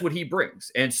 that's what he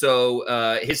brings. And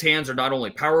so his hands are not only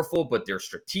powerful, but they're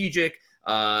strategic.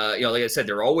 Like I said,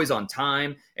 they're always on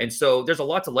time. And so there's a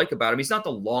lot to like about him. He's not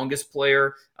the longest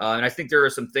player. And I think there are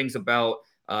some things about,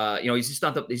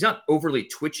 he's not overly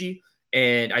twitchy.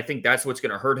 And I think that's what's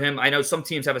going to hurt him. I know some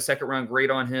teams have a second round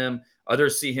grade on him.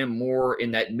 Others see him more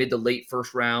in that mid to late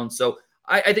first round. So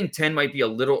I think 10 might be a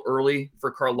little early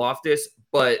for Karlaftis.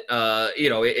 But,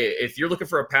 if you're looking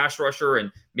for a pass rusher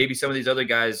and maybe some of these other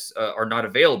guys are not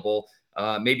available,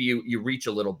 maybe you reach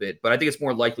a little bit. But I think it's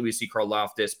more likely we see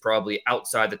Karlaftis probably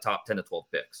outside the top 10 to 12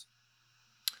 picks.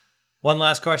 One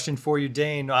last question for you,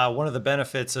 Dane. One of the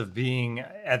benefits of being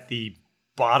at the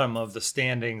bottom of the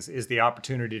standings is the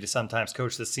opportunity to sometimes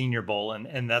coach the Senior Bowl,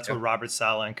 and that's what Robert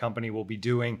Saleh and company will be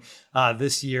doing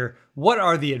this year. What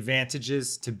are the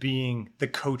advantages to being the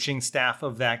coaching staff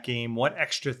of that game? What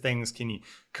extra things can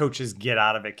coaches get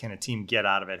out of it? Can a team get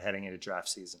out of it heading into draft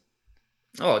season?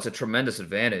 Oh, it's a tremendous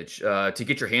advantage to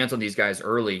get your hands on these guys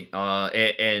early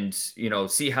and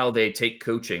see how they take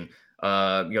coaching.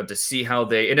 To see how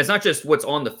and it's not just what's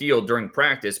on the field during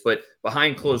practice, but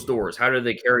behind closed doors, how do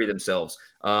they carry themselves?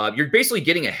 You're basically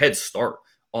getting a head start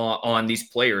on these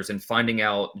players and finding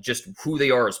out just who they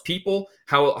are as people,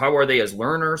 how are they as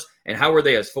learners, and how are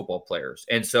they as football players.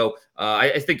 And so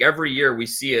I think every year we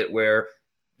see it where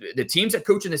the teams that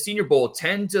coach in the Senior Bowl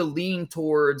tend to lean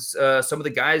towards some of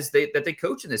the guys that they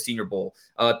coach in the Senior Bowl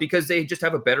because they just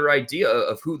have a better idea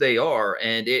of who they are.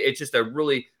 And it's just a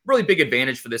really, really big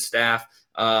advantage for this staff.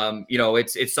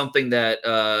 It's something that,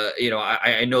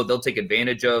 I know they'll take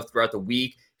advantage of throughout the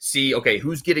week, see, okay,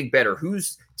 who's getting better,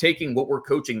 who's taking what we're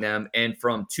coaching them. And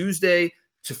from Tuesday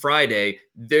to Friday,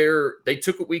 they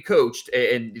took what we coached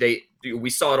and we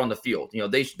saw it on the field.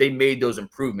 They made those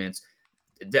improvements.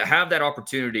 To have that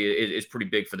opportunity is pretty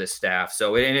big for this staff.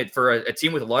 So, for a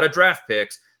team with a lot of draft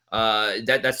picks,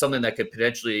 that's something that could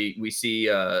potentially we see,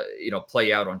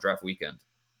 play out on draft weekend.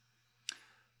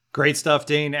 Great stuff,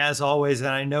 Dane, as always. And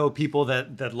I know people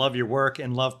that love your work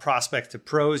and love Prospect to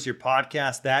Pros, your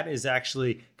podcast, that is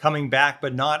actually coming back,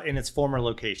 but not in its former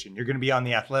location. You're going to be on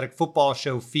the Athletic Football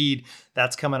Show feed.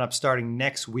 That's coming up starting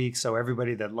next week. So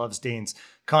everybody that loves Dane's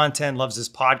content, loves his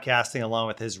podcasting along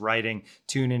with his writing,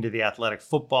 tune into the Athletic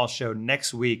Football Show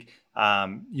next week.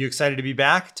 You excited to be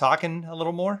back talking a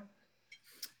little more?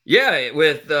 Yeah,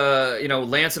 with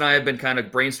Lance and I have been kind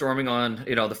of brainstorming on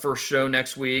the first show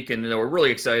next week, and we're really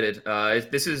excited.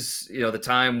 This is the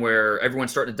time where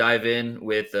everyone's starting to dive in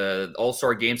with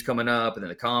All-Star games coming up, and then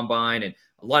the Combine, and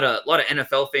a lot of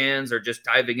NFL fans are just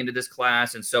diving into this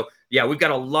class, and so yeah, we've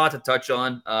got a lot to touch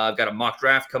on. I've got a mock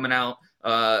draft coming out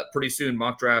pretty soon.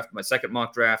 Mock draft, my second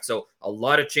mock draft, so a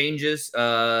lot of changes.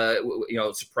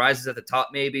 Surprises at the top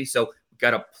maybe. So we've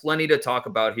got plenty to talk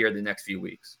about here in the next few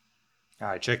weeks. All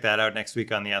right, check that out next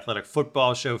week on the Athletic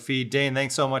Football Show feed. Dane,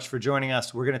 thanks so much for joining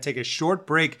us. We're going to take a short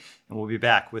break, and we'll be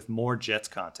back with more Jets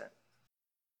content.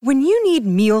 When you need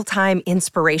mealtime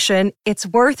inspiration, it's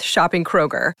worth shopping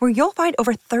Kroger, where you'll find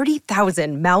over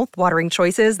 30,000 mouth-watering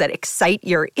choices that excite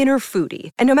your inner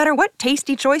foodie. And no matter what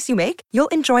tasty choice you make, you'll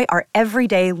enjoy our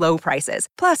everyday low prices,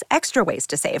 plus extra ways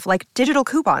to save, like digital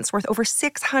coupons worth over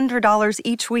 $600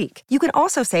 each week. You can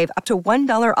also save up to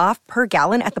 $1 off per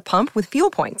gallon at the pump with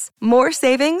fuel points. More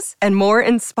savings and more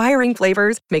inspiring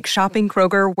flavors make shopping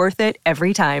Kroger worth it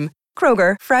every time.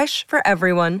 Kroger, fresh for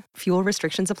everyone. Fuel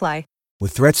restrictions apply.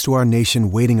 With threats to our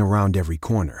nation waiting around every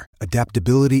corner,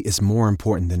 adaptability is more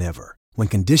important than ever. When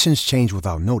conditions change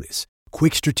without notice,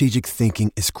 quick strategic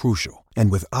thinking is crucial.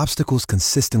 And with obstacles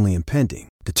consistently impending,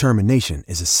 determination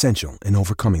is essential in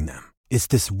overcoming them. It's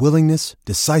this willingness,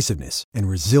 decisiveness, and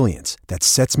resilience that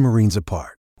sets Marines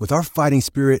apart. With our fighting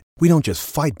spirit, we don't just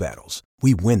fight battles,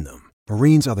 we win them.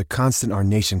 Marines are the constant our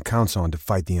nation counts on to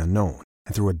fight the unknown.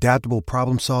 And through adaptable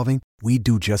problem solving, we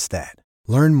do just that.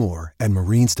 Learn more at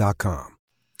marines.com.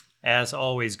 As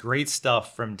always, great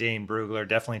stuff from Dane Brugler.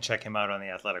 Definitely check him out on the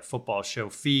Athletic Football Show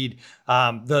feed.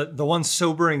 The one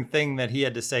sobering thing that he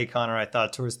had to say, Connor, I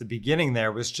thought towards the beginning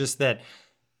there was just that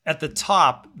at the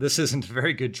top, this isn't a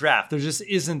very good draft. There just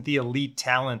isn't the elite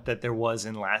talent that there was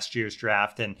in last year's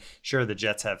draft. And sure, the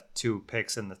Jets have 2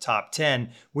 picks in the top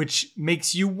 10, which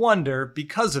makes you wonder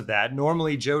because of that.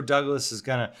 Normally, Joe Douglas is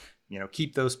going to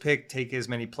keep those picks, take as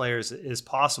many players as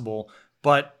possible.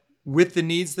 But with the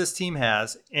needs this team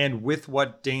has, and with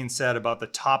what Dane said about the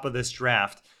top of this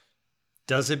draft,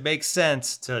 does it make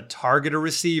sense to target a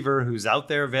receiver who's out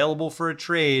there available for a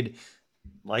trade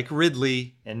like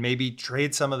Ridley and maybe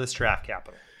trade some of this draft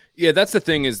capital? Yeah, that's the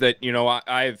thing is that,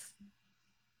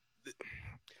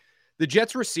 the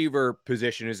Jets receiver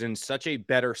position is in such a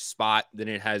better spot than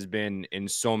it has been in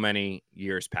so many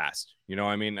years past.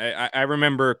 I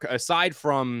remember, aside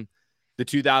from the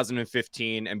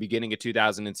 2015 and beginning of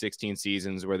 2016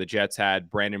 seasons where the Jets had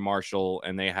Brandon Marshall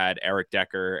and they had Eric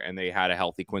Decker and they had a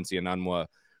healthy Quincy Enunwa,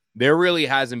 there really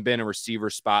hasn't been a receiver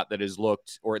spot that has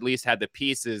looked, or at least had the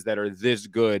pieces that are this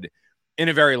good in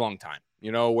a very long time,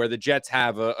 where the Jets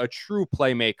have a true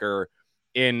playmaker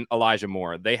in Elijah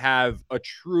Moore. They have a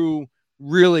true,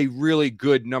 really, really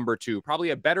good number 2,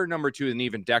 probably a better number 2 than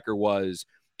even Decker was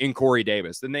in Corey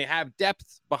Davis. Then they have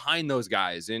depth behind those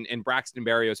guys in Braxton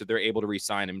Berrios if they're able to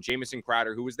re-sign him. Jamison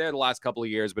Crowder, who was there the last couple of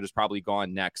years, but is probably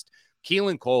gone next.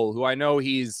 Keelan Cole, who I know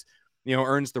he's,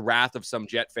 earns the wrath of some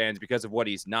Jet fans because of what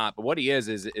he's not, but what he is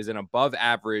an above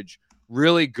average,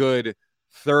 really good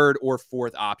 3rd or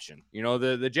 4th option.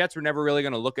 The Jets were never really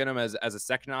going to look at him as a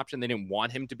second option. They didn't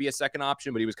want him to be a second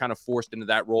option, but he was kind of forced into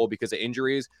that role because of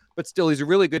injuries. But still, he's a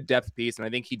really good depth piece, and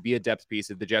I think he'd be a depth piece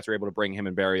if the Jets are able to bring him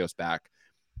and Berrios back.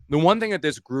 The one thing that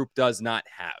this group does not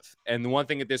have, and the one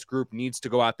thing that this group needs to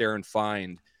go out there and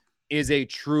find, is a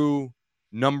true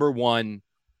number 1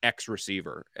 X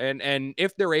receiver. And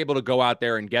if they're able to go out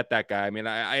there and get that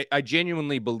guy, I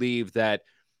genuinely believe that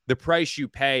the price you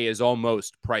pay is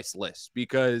almost priceless,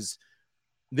 because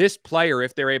this player,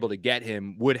 if they're able to get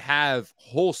him, would have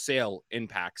wholesale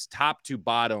impacts, top to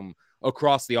bottom,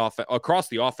 across the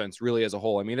offense really as a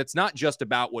whole. It's not just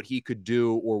about what he could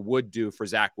do or would do for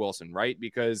Zach Wilson, right?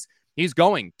 Because he's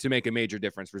going to make a major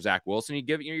difference for Zach Wilson.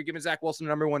 You're giving Zach Wilson the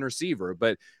number 1 receiver,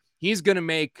 but he's going to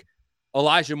make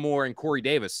Elijah Moore and Corey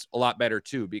Davis a lot better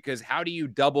too, because how do you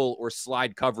double or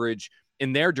slide coverage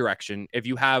in their direction if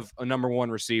you have a number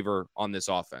 1 receiver on this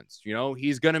offense?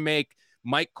 He's going to make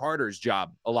Mike Carter's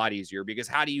job a lot easier, because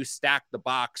how do you stack the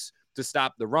box to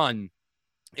stop the run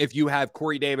if you have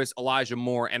Corey Davis, Elijah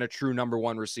Moore, and a true number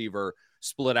 1 receiver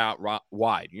split out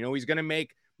wide? He's going to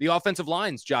make the offensive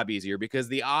line's job easier, because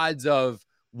the odds of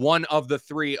one of the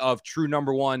 3 of true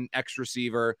number 1 X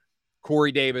receiver,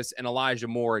 Corey Davis and Elijah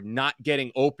Moore, not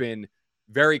getting open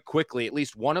very quickly, at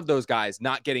least one of those guys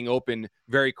not getting open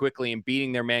very quickly and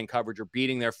beating their man coverage or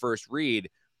beating their first read,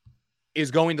 is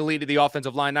going to lead to the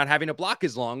offensive line not having to block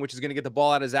as long, which is going to get the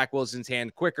ball out of Zach Wilson's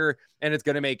hand quicker, and it's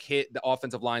going to make the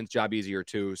offensive line's job easier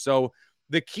too. So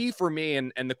the key for me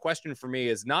and the question for me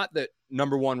is not that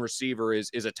number one receiver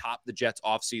is atop the Jets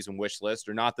offseason wish list,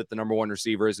 or not that the number one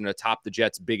receiver isn't atop the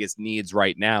Jets' biggest needs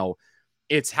right now.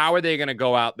 It's how are they going to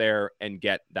go out there and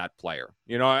get that player?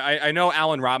 You know, I know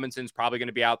Allen Robinson's probably going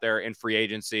to be out there in free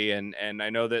agency, and I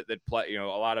know that a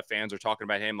lot of fans are talking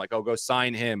about him, like, oh, go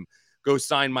sign him, go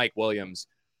sign Mike Williams.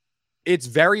 It's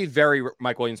very, very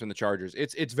Mike Williams from the Chargers.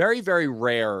 It's very, very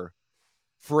rare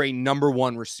for a number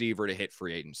one receiver to hit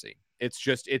free agency. It's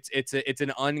just it's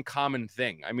an uncommon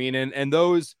thing. I mean, and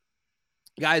those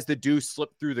guys that do slip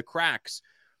through the cracks,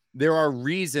 there are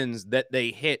reasons that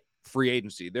they hit free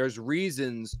agency. There's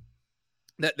reasons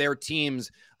that their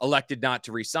teams elected not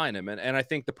to re-sign him. And I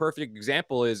think the perfect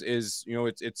example is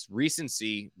it's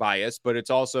recency bias, but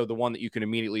it's also the one that you can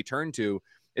immediately turn to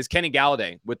is Kenny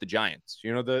Galladay with the Giants.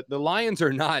 You know, the Lions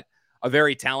are not a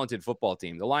very talented football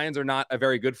team. The Lions are not a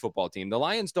very good football team. The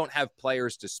Lions don't have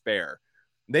players to spare.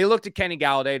 They looked at Kenny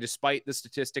Galladay, despite the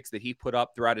statistics that he put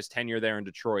up throughout his tenure there in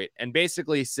Detroit, and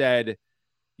basically said,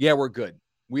 yeah, we're good.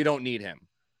 We don't need him.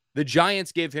 The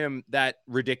Giants give him that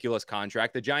ridiculous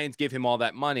contract. The Giants give him all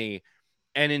that money.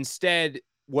 And instead,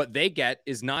 what they get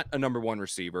is not a number one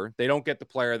receiver. They don't get the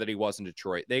player that he was in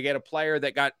Detroit. They get a player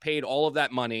that got paid all of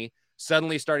that money,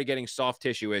 suddenly started getting soft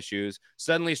tissue issues,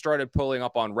 suddenly started pulling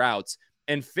up on routes,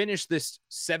 and finished this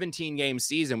 17-game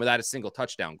season without a single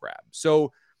touchdown grab.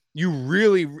 So you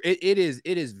really, it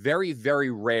is very, very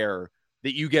rare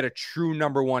that you get a true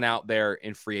number one out there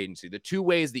in free agency. The two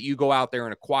ways that you go out there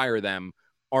and acquire them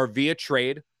are via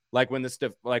trade, like when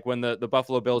the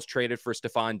Buffalo Bills traded for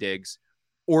Stephon Diggs,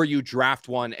 or you draft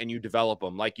one and you develop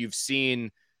them, like you've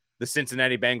seen the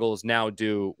Cincinnati Bengals now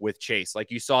do with Chase,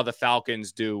 like you saw the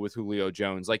Falcons do with Julio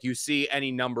Jones, like you see any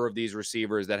number of these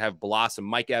receivers that have blossomed,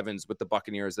 Mike Evans with the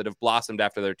Buccaneers, that have blossomed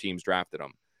after their teams drafted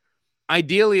them.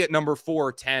 Ideally, at number 4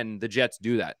 or 10, the Jets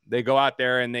do that. They go out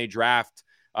there and they draft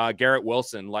Garrett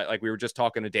Wilson, like we were just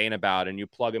talking to Dane about, and you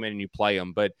plug him in and you play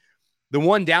him. But the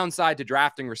one downside to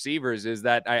drafting receivers is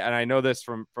that, I know this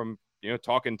from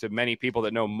talking to many people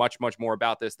that know much, much more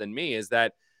about this than me, is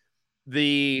that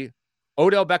the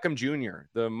Odell Beckham Jr.,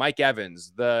 the Mike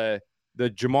Evans, the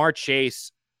Jamar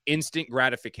Chase instant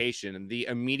gratification and the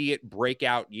immediate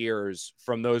breakout years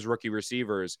from those rookie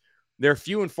receivers, they're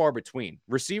few and far between.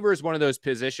 Receiver is one of those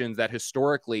positions that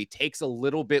historically takes a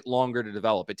little bit longer to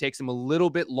develop. It takes them a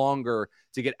little bit longer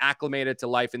to get acclimated to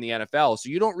life in the NFL. So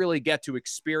you don't really get to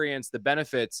experience the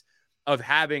benefits of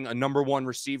having a number one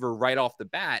receiver right off the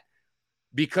bat,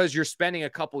 because you're spending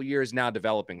a couple years now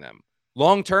developing them.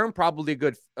 Long term, probably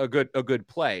a good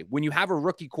play. When you have a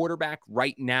rookie quarterback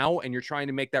right now and you're trying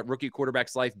to make that rookie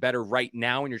quarterback's life better right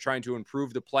now, and you're trying to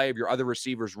improve the play of your other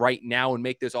receivers right now and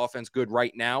make this offense good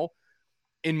right now,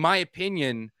 in my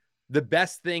opinion, the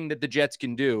best thing that the Jets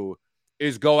can do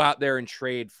is go out there and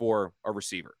trade for a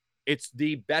receiver. It's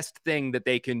the best thing that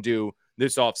they can do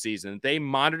this offseason. They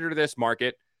monitor this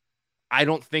market. I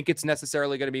don't think it's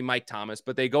necessarily going to be Mike Thomas,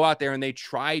 but they go out there and they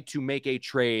try to make a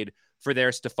trade for their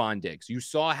Stephon Diggs. You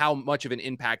saw how much of an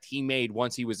impact he made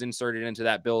once he was inserted into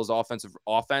that Bills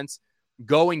offense.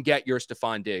 Go and get your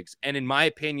Stephon Diggs. And in my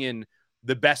opinion,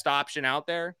 the best option out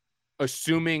there,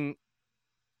 assuming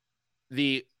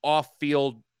the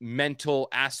off-field mental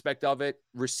aspect of it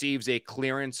receives a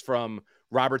clearance from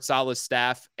Robert Saleh's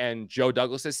staff and Joe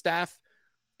Douglas's staff,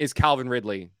 is Calvin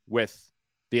Ridley with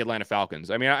the Atlanta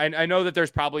Falcons. I mean, I know that there's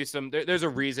probably there's a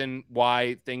reason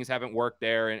why things haven't worked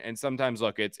there. And sometimes,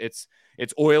 look, it's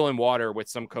oil and water with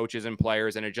some coaches and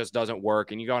players, and it just doesn't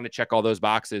work. And you go on to check all those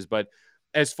boxes. But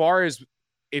as far as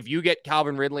if you get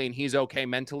Calvin Ridley and he's okay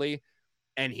mentally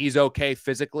and he's okay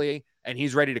physically and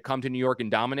he's ready to come to New York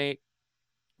and dominate,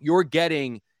 you're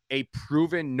getting a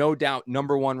proven, no doubt,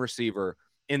 number one receiver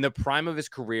in the prime of his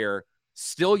career,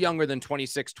 still younger than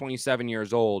 26, 27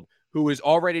 years old, who is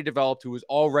already developed, who is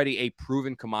already a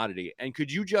proven commodity. And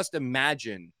could you just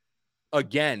imagine,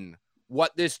 again,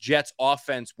 what this Jets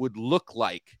offense would look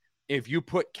like if you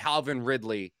put Calvin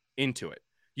Ridley into it?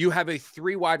 You have a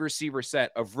 3 wide receiver set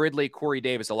of Ridley, Corey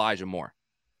Davis, Elijah Moore.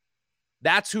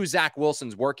 That's who Zach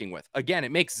Wilson's working with. Again,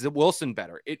 it makes Wilson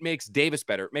better. It makes Davis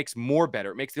better. It makes Moore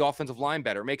better. It makes the offensive line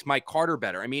better. It makes Mike Carter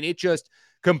better. I mean, it just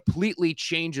completely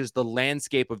changes the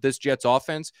landscape of this Jets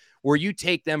offense, where you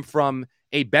take them from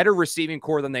a better receiving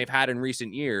core than they've had in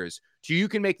recent years to, you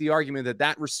can make the argument that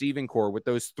that receiving core with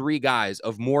those 3 guys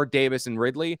of Moore, Davis, and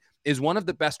Ridley is one of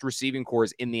the best receiving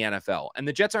cores in the NFL. And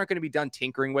the Jets aren't going to be done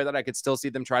tinkering with it. I could still see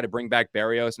them try to bring back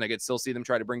Berrios, and I could still see them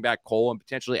try to bring back Cole and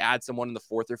potentially add someone in the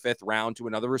 4th or 5th round to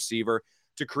another receiver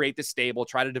to create the stable,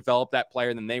 try to develop that player,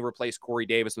 and then they replace Corey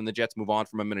Davis when the Jets move on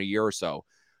from him in a year or so.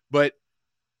 But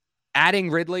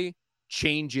adding Ridley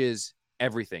changes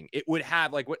everything. It would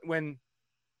have, like,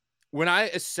 when I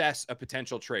assess a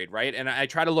potential trade, right? And I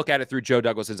try to look at it through Joe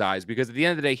Douglas's eyes, because at the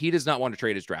end of the day, he does not want to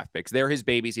trade his draft picks. They're his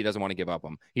babies. He doesn't want to give up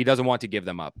them. He doesn't want to give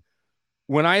them up.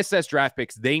 When I assess draft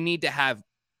picks, they need to have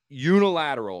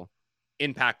unilateral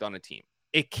impact on a team.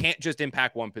 It can't just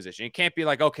impact one position. It can't be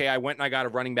like, okay, I went and I got a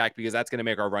running back because that's going to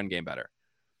make our run game better.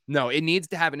 No, it needs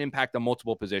to have an impact on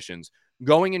multiple positions.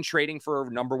 Going and trading for a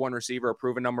number one receiver, a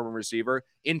proven number one receiver,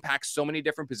 impacts so many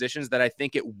different positions that I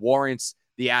think it warrants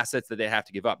the assets that they have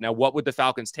to give up. Now, what would the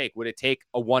Falcons take? Would it take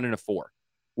a 1 and a 4?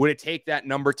 Would it take that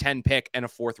number 10 pick and a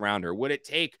 4th rounder? Would it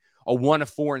take a 1 of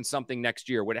 4 and something next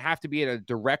year? Would it have to be a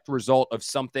direct result of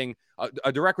something,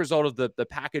 a direct result of the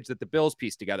package that the Bills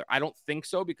pieced together? I don't think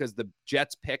so, because the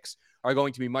Jets picks are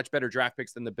going to be much better draft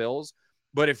picks than the Bills.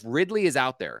 But if Ridley is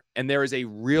out there and there is a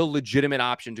real legitimate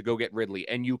option to go get Ridley,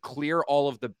 and you clear all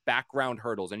of the background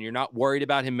hurdles, and you're not worried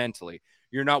about him mentally,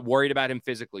 you're not worried about him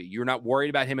physically, you're not worried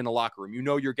about him in the locker room, you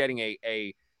know you're getting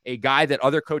a guy that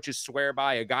other coaches swear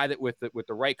by, a guy that with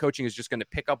the right coaching is just going to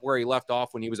pick up where he left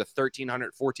off when he was a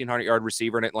 1,400 yard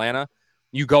receiver in Atlanta,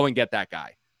 you go and get that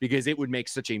guy, because it would make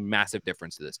such a massive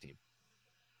difference to this team.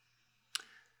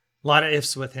 A lot of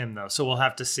ifs with him, though, so we'll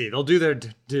have to see. They'll do their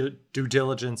due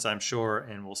diligence, I'm sure,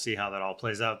 and we'll see how that all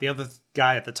plays out. The other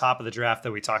guy at the top of the draft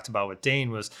that we talked about with Dane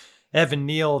was Evan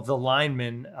Neal, the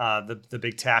lineman, the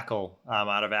big tackle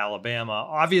out of Alabama.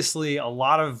 Obviously, a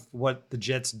lot of what the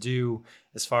Jets do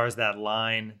as far as that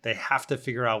line, they have to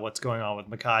figure out what's going on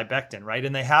with Mekhi Becton, right?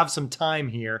 And they have some time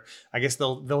here. I guess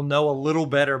they'll know a little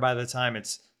better by the time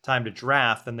it's time to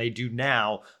draft than they do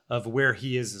now of where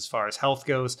he is as far as health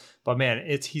goes. But man,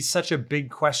 he's such a big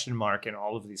question mark in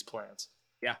all of these plans.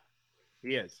 Yeah, he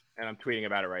is. And I'm tweeting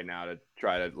about it right now to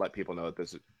try to let people know that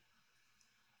this is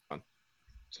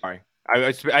sorry.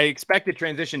 I expected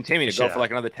transition Timmy to go for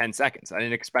like another 10 seconds. I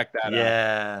didn't expect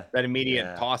that. That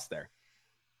immediate toss there.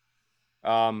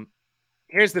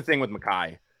 Here's the thing with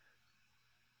Mekhi.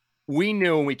 We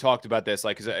knew when we talked about this,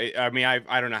 like, 'cause I mean,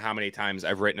 I don't know how many times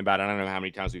I've written about it. I don't know how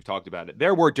many times we've talked about it.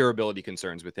 There were durability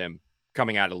concerns with him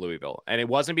coming out of Louisville. And it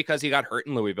wasn't because he got hurt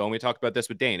in Louisville. And we talked about this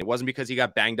with Dane. It wasn't because he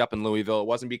got banged up in Louisville. It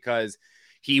wasn't because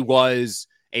he was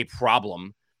a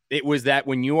problem. It was that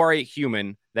when you are a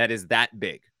human that is that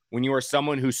big, when you are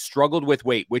someone who struggled with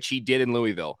weight, which he did in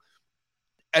Louisville,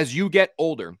 as you get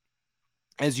older,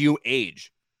 as you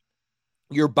age,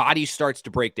 your body starts to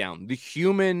break down. The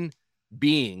human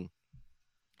being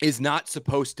is not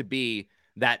supposed to be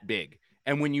that big.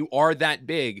 And when you are that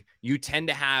big, you tend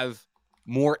to have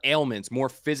more ailments, more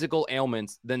physical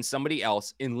ailments than somebody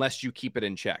else, unless you keep it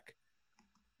in check.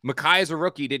 Mekhi as a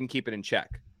rookie didn't keep it in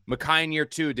check. Mekhi in year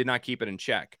 2 did not keep it in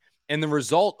check. And the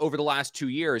result over the last 2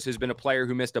 years has been a player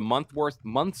who missed a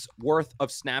month's worth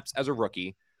of snaps as a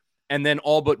rookie, and then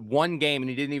all but one game, and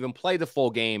he didn't even play the full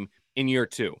game in year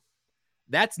 2.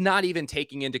 That's not even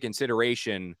taking into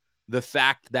consideration the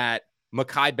fact that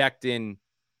Mekhi Becton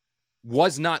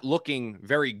was not looking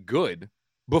very good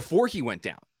before he went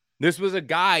down. This was a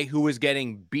guy who was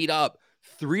getting beat up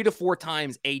 3 to 4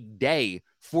 times a day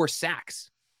for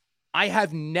sacks. I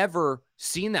have never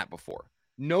seen that before.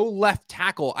 No left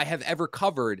tackle I have ever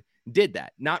covered did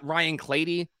that. Not Ryan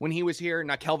Clady when he was here,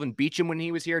 not Kelvin Beachum when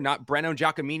he was here, not Breno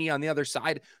Giacomini on the other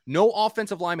side. No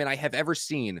offensive lineman I have ever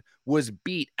seen was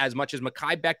beat as much as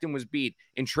Mekhi Becton was beat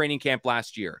in training camp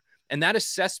last year. And that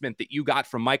assessment that you got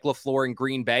from Mike LaFleur in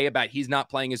Green Bay about he's not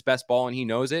playing his best ball and he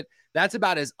knows it, that's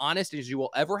about as honest as you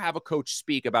will ever have a coach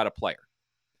speak about a player.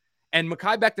 And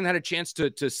Mekhi Becton had a chance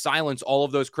to silence all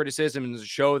of those criticisms and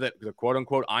show that the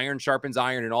quote-unquote iron sharpens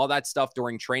iron and all that stuff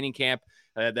during training camp,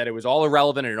 that it was all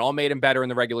irrelevant and it all made him better in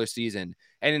the regular season.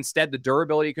 And instead, the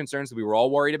durability concerns that we were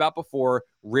all worried about before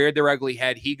reared their ugly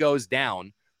head. He goes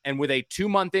down, and with a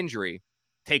 2-month injury,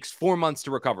 takes 4 months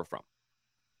to recover from.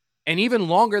 And even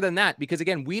longer than that, because,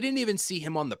 again, we didn't even see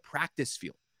him on the practice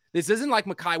field. This isn't like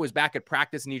Mekhi was back at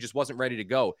practice and he just wasn't ready to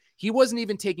go. He wasn't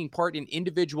even taking part in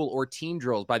individual or team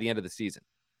drills by the end of the season.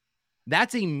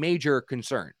 That's a major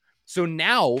concern. So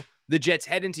now the Jets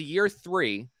head into year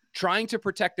 3, trying to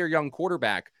protect their young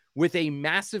quarterback with a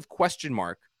massive question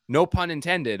mark, no pun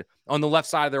intended, on the left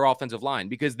side of their offensive line,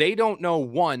 because they don't know,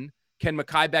 1, can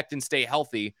Mekhi Becton stay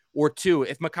healthy? Or 2,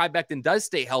 if Mekhi Becton does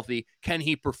stay healthy, can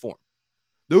he perform?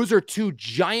 Those are 2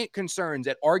 giant concerns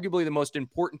at arguably the most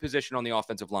important position on the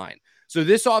offensive line. So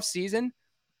this offseason,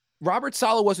 Robert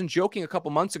Saleh wasn't joking a couple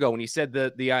months ago when he said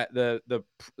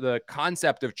the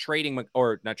concept of trading,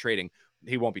 or not trading,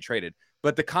 he won't be traded,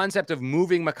 but the concept of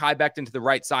moving Mekhi Becton to the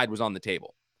right side was on the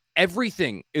table.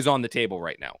 Everything is on the table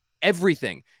right now.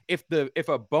 everything. If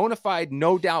a bona fide,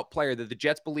 no doubt player that the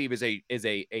Jets believe is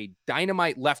a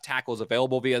dynamite left tackle is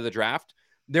available via the draft,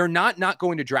 they're not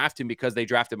going to draft him because they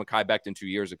drafted Mekhi Becton 2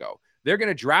 years ago. They're going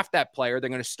to draft that player. They're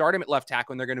going to start him at left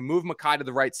tackle, and they're going to move Mekhi to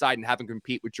the right side and have him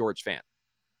compete with George Fant.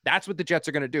 That's what the Jets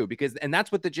are going to do, and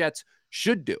that's what the Jets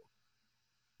should do,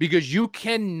 because you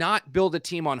cannot build a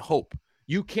team on hope.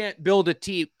 You can't build a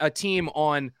team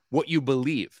on what you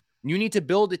believe. You need to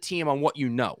build a team on what you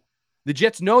know. The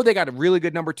Jets know they got a really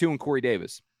good number 2 in Corey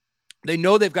Davis. They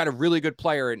know they've got a really good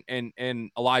player in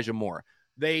Elijah Moore.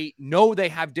 They know they've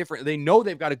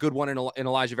got a good one in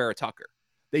Elijah Vera Tucker.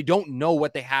 They don't know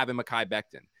what they have in Mekhi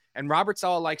Becton. And Robert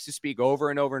Saleh likes to speak over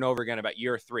and over and over again about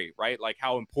year 3, right? Like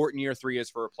how important year 3 is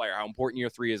for a player, how important year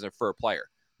 3 is for a player.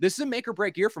 This is a make or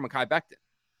break year for Mekhi Becton.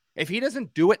 If he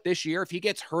doesn't do it this year, if he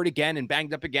gets hurt again and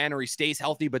banged up again, or he stays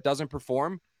healthy but doesn't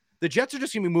perform, the Jets are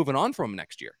just going to be moving on from him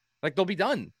next year. Like, they'll be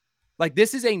done. Like,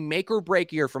 this is a make or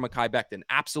break year for Mekhi Becton.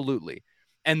 Absolutely.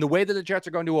 And the way that the Jets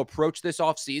are going to approach this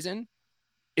offseason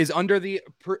is under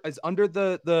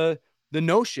the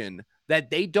notion that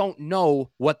they don't know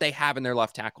what they have in their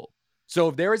left tackle. So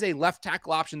if there is a left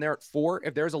tackle option there at 4,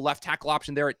 if there's a left tackle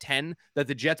option there at 10 that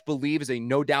the Jets believe is a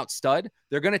no doubt stud,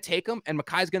 they're going to take him, and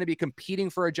Mekhi's going to be competing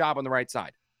for a job on the right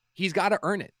side. He's got to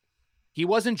earn it. He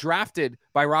wasn't drafted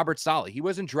by Robert Saleh. He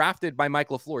wasn't drafted by Mike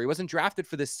LaFleur. He wasn't drafted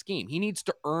for this scheme. He needs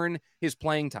to earn his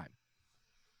playing time.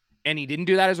 And he didn't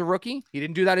do that as a rookie. He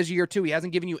didn't do that as a year 2. He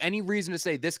hasn't given you any reason to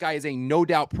say this guy is a no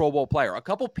doubt Pro Bowl player. A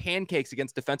couple pancakes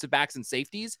against defensive backs and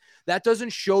safeties, that doesn't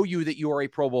show you that you are a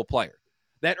Pro Bowl player.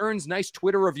 That earns nice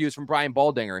Twitter reviews from Brian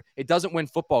Baldinger. It doesn't win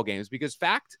football games because,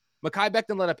 fact, Mekhi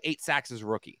Becton let up 8 sacks as a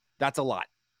rookie. That's a lot.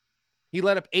 He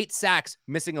let up 8 sacks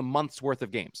missing a month's worth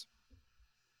of games.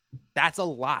 That's a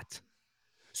lot.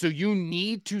 So you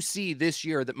need to see this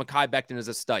year that Mekhi Becton is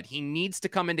a stud. He needs to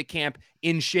come into camp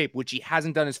in shape, which he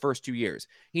hasn't done his first 2 years.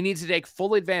 He needs to take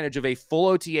full advantage of a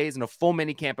full OTAs and a full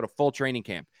mini camp and a full training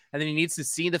camp. And then he needs to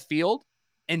see the field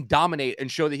and dominate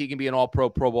and show that he can be an all-pro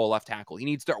Pro Bowl left tackle. He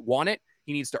needs to want it.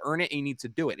 He needs to earn it. And he needs to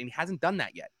do it. And he hasn't done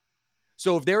that yet.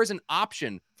 So if there is an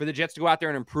option for the Jets to go out there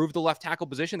and improve the left tackle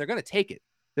position, they're going to take it.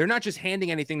 They're not just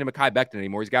handing anything to Mekhi Becton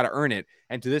anymore. He's got to earn it.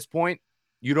 And to this point,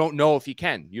 you don't know if he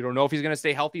can. You don't know if he's going to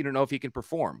stay healthy. You don't know if he can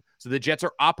perform. So the Jets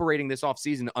are operating this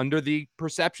offseason under the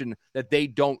perception that they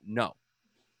don't know.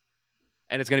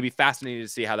 And it's going to be fascinating to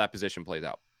see how that position plays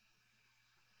out.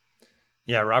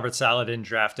 Yeah, Robert Saleh didn't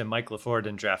draft him. Mike LaFleur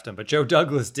didn't draft him. But Joe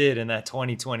Douglas did in that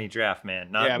 2020 draft,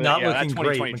 man. Not looking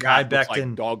great. Mekhi Becton,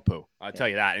 like dog poo. I'll tell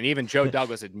you that. And even Joe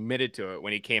Douglas admitted to it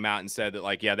when he came out and said that,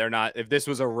 like, yeah, they're not, if this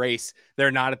was a race,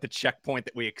 they're not at the checkpoint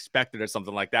that we expected or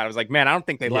something like that. I was like, man, I don't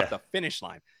think they left the finish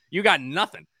line. You got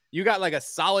nothing. You got like a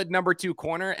solid number 2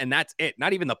 corner, and that's it.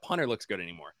 Not even the punter looks good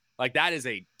anymore. Like, that is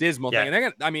a dismal thing. And they're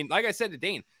going to, I mean, like I said to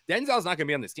Dane, Denzel's not going to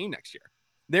be on this team next year.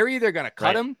 They're either going to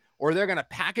cut him or they're going to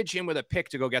package him with a pick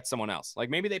to go get someone else. Like,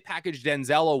 maybe they package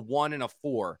Denzel a 1 and a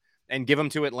 4 and give him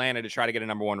to Atlanta to try to get a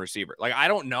number 1 receiver. Like, I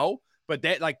don't know, but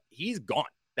he's gone.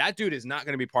 That dude is not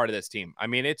going to be part of this team. I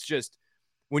mean, it's just,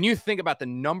 when you think about the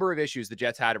number of issues the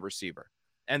Jets had at receiver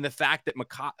and the fact that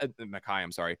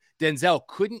Denzel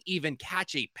couldn't even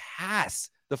catch a pass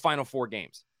the final 4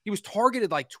 games. He was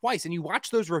targeted like twice, and you watch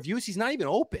those reviews, he's not even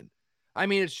open. I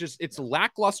mean, it's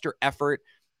lackluster effort.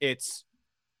 It's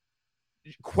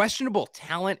questionable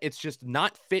talent. It's just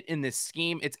not fit in this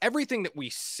scheme. It's everything that we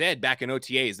said back in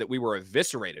OTAs that we were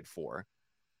eviscerated for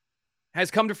has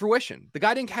come to fruition. The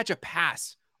guy didn't catch a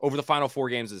pass over the final 4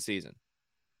 games of the season.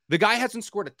 The guy hasn't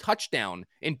scored a touchdown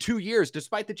in 2 years,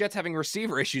 despite the Jets having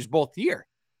receiver issues both year.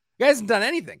 The guy hasn't done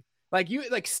anything.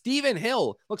 Like Stephen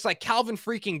Hill looks like Calvin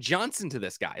freaking Johnson to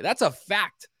this guy. That's a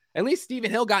fact. At least Stephen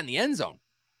Hill got in the end zone.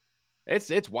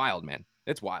 It's wild, man.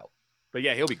 It's wild. But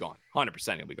yeah, he'll be gone.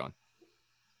 100% he'll be gone.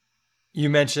 You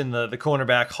mentioned the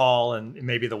cornerback haul and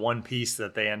maybe the one piece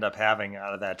that they end up having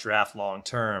out of that draft long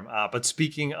term. But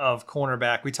speaking of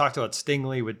cornerback, we talked about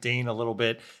Stingley with Dane a little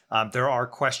bit. There are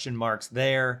question marks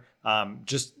there.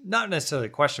 Just not necessarily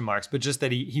question marks, but just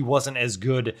that he wasn't as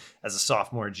good as a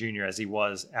sophomore or junior as he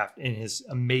was in his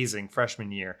amazing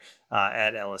freshman year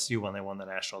at LSU when they won the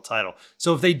national title.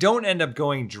 So if they don't end up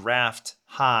going draft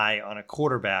high on a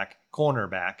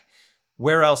cornerback,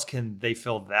 where else can they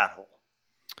fill that hole?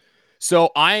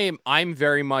 So I'm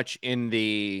very much in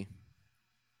the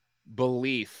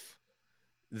belief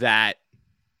that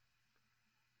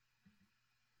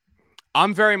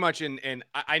I'm very much in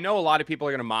I know a lot of people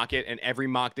are going to mock it, and every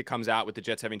mock that comes out with the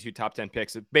Jets having 2 top 10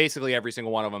 picks, basically every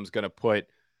single one of them is going to put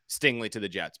Stingley to the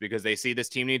Jets because they see this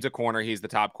team needs a corner. He's the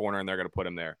top corner, and they're going to put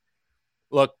him there.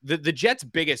 Look, the Jets'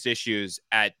 biggest issues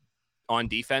on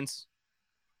defense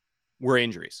were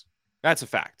injuries. That's a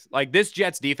fact. Like, this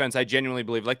Jets defense, I genuinely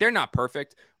believe, like, they're not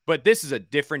perfect, but this is a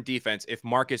different defense if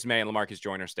Marcus May and LaMarcus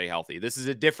Joyner stay healthy. This is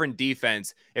a different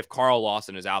defense if Carl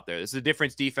Lawson is out there. This is a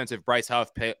different defense if Bryce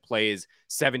Huff plays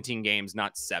 17 games,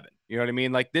 not 7. You know what I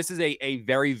mean? Like, this is a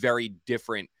very, very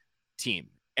different team.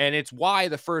 And it's why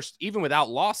the first, even without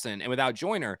Lawson and without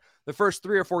Joyner, the first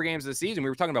 3 or 4 games of the season, we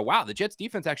were talking about, wow, the Jets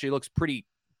defense actually looks pretty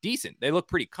decent. They look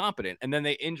pretty competent. And then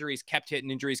the injuries kept hitting.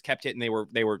 They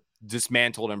were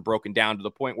dismantled and broken down to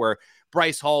the point where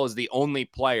Bryce Hall is the only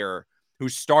player who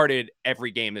started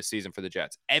every game this season for the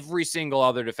Jets. Every single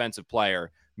other defensive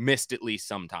player missed at least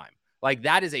some time. Like,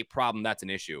 that is a problem. That's an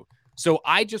issue. So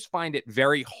I just find it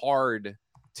very hard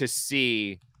to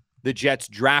see the Jets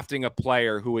drafting a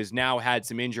player who has now had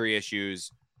some injury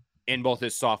issues in both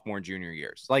his sophomore and junior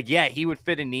years. Like, yeah, he would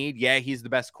fit a need. Yeah, he's the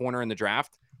best corner in the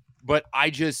draft. But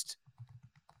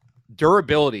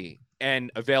durability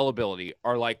and availability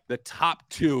are like the top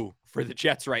 2 for the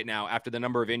Jets right now after the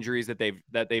number of injuries that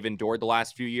they've endured the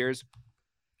last few years.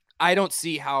 I don't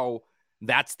see how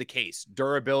that's the case.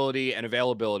 Durability and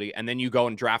availability, and then you go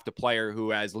and draft a player who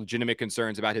has legitimate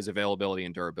concerns about his availability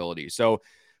and durability. So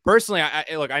personally,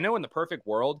 I know in the perfect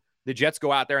world, the Jets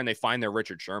go out there and they find their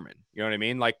Richard Sherman. You know what I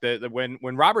mean? Like, when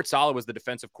Robert Saleh was the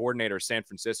defensive coordinator of San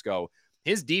Francisco,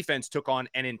 his defense took on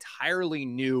an entirely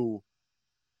new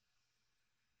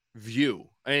view,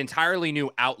 an entirely new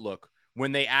outlook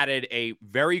when they added a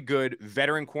very good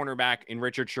veteran cornerback in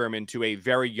Richard Sherman to a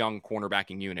very young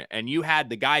cornerbacking unit. And you had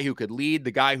the guy who could lead,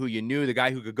 the guy who you knew, the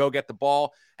guy who could go get the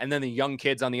ball, and then the young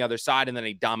kids on the other side, and then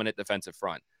a dominant defensive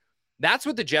front. That's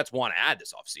what the Jets want to add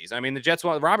this offseason. I mean, the Jets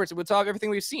want Roberts would talk everything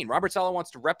we've seen. Robert Saleh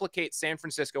wants to replicate San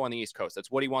Francisco on the East Coast.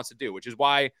 That's what he wants to do, which is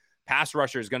why pass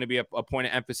rusher is going to be a point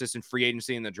of emphasis in free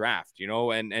agency in the draft, you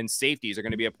know, and safeties are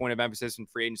going to be a point of emphasis in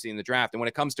free agency in the draft. And when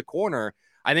it comes to corner,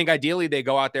 I think ideally they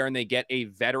go out there and they get a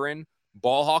veteran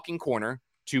ball hawking corner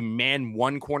to man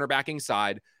one cornerbacking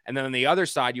side. And then on the other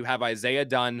side, you have Isaiah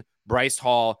Dunn, Bryce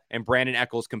Hall, and Brandon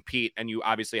Echols compete. And you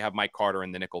obviously have Mike Carter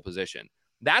in the nickel position.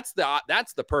 That's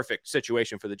the perfect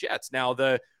situation for the Jets. Now,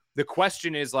 the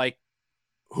question is, like,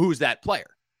 who's that player?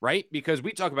 Right? Because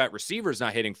we talk about receivers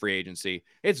not hitting free agency.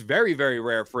 It's very, very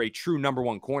rare for a true number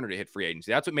 1 corner to hit free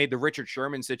agency. That's what made the Richard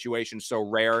Sherman situation so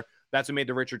rare. That's what made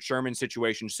the Richard Sherman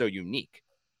situation so unique.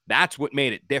 That's what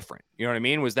made it different. You know what I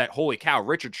mean? Was that, holy cow,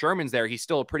 Richard Sherman's there. He's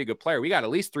still a pretty good player. We got at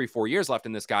least 3-4 years left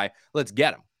in this guy. Let's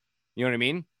get him. You know what I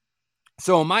mean?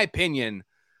 So in my opinion,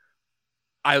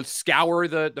 I scour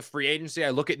the free agency.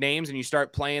 I look at names and you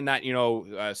start playing that,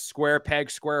 square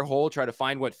peg, square hole, try to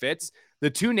find what fits. The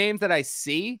 2 names that I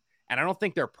see, and I don't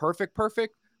think they're perfect,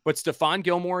 but Stephon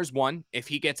Gilmore is one if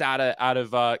he gets out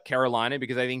of Carolina,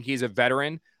 because I think he's a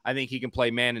veteran. I think he can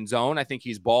play man and zone. I think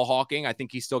he's ball hawking. I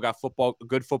think he's still got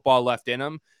good football left in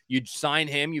him. You'd sign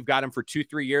him. You've got him for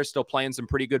 2-3 years, still playing some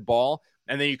pretty good ball.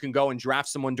 And then you can go and draft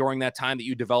someone during that time that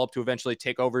you develop to eventually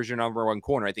take over as your number 1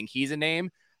 corner. I think he's a name.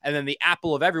 And then the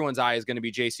apple of everyone's eye is going to be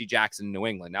J.C. Jackson in New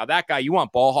England. Now, that guy, you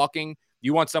want ball hawking.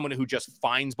 You want someone who just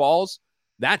finds balls.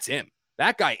 That's him.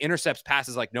 That guy intercepts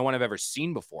passes like no one I've ever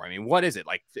seen before. I mean, what is it?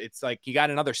 Like, it's like he got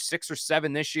another 6 or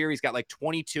 7 this year. He's got like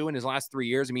 22 in his last 3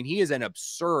 years. I mean, he is an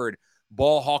absurd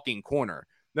ball hawking corner.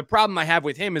 The problem I have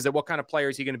with him is that what kind of player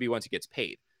is he going to be once he gets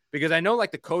paid? Because I know,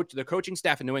 like, the coaching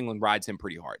staff in New England rides him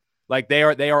pretty hard. Like, they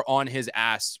are on his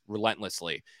ass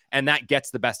relentlessly, and that gets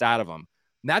the best out of him.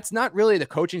 That's not really the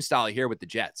coaching style here with the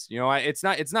Jets. You know, it's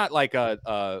not like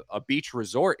a beach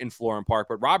resort in Florham Park,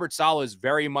 but Robert Saleh is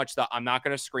very much I'm not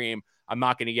going to scream. I'm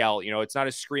not going to yell. You know, it's not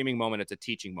a screaming moment. It's a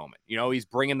teaching moment. You know, he's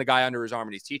bringing the guy under his arm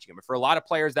and he's teaching him. But for a lot of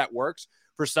players, that works.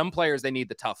 For some players, they need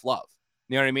the tough love.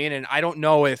 You know what I mean? And I don't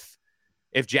know if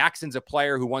Jackson's a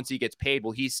player who, once he gets paid,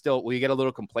 will he get a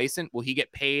little complacent? Will he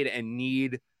get paid and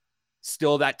need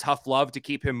still that tough love to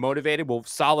keep him motivated? Will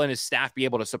Saleh and his staff be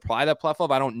able to supply that tough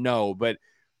love? I don't know. But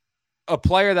a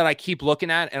player that I keep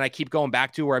looking at and I keep going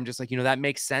back to where I'm just like, that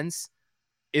makes sense,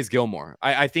 is Gilmore.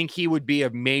 I think he would be a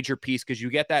major piece because you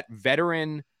get that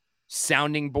veteran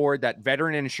sounding board, that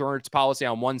veteran insurance policy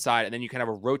on one side, and then you can have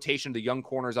a rotation of the young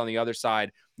corners on the other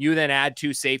side. You then add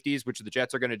 2 safeties, which the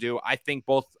Jets are going to do. I think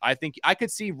I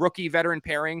could see rookie veteran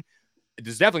pairing.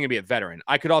 There's definitely going to be a veteran.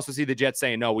 I could also see the Jets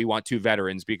saying, no, we want 2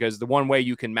 veterans, because the one way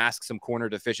you can mask some corner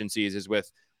deficiencies is with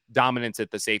dominance at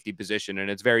the safety position. And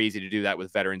it's very easy to do that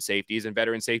with veteran safeties, and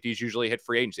veteran safeties usually hit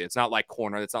free agency. It's not like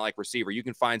corner. It's not like receiver. You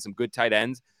can find some good tight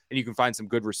ends and you can find some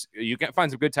good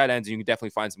tight ends, and you can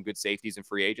definitely find some good safeties in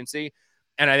free agency.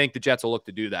 And I think the Jets will look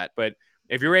to do that. But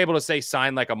If you're able to say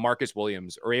sign like a Marcus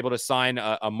Williams, or able to sign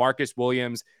a Marcus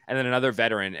Williams and then another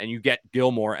veteran, and you get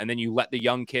Gilmore, and then you let the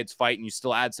young kids fight and you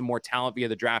still add some more talent via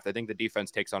the draft, I think the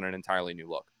defense takes on an entirely new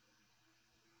look.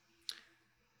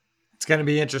 It's going to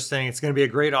be interesting. It's going to be a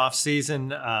great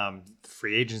offseason.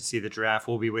 Free agency, the draft,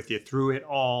 we'll be with you through it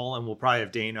all, and we'll probably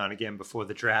have Dane on again before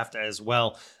the draft as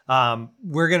well.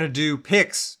 We're going to do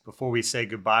picks before we say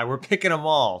goodbye. We're picking them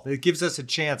all. It gives us a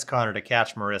chance, Connor, to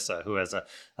catch Marissa, who has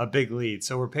a big lead.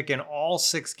 So we're picking all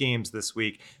 6 games this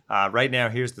week. Right now,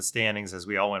 here's the standings as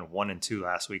we all went 1-2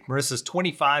 last week. Marissa's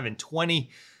 25-20.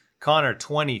 Connor,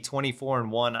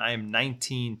 24-1. I am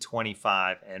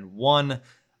 19-25-1.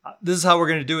 This is how we're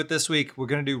going to do it this week. We're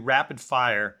going to do rapid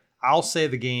fire. I'll say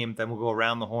the game, then we'll go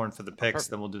around the horn for the picks,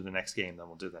 then we'll do the next game, then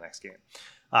we'll do the next game.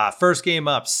 First game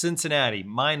up, Cincinnati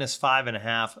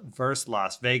 -5.5 versus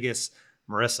Las Vegas.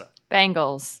 Marissa.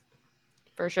 Bengals.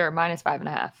 For sure,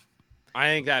 -5.5.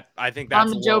 I think that's on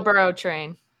the Joe Burrow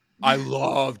train. I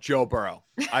love Joe Burrow.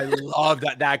 I love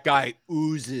that guy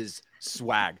oozes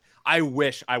swag. I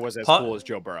wish I was as cool as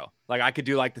Joe Burrow. Like I could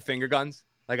do like the finger guns.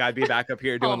 Like I'd be back up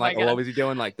here doing what was he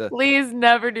doing? Like the Please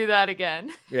never do that again.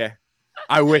 Yeah.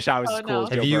 I wish I was as cool as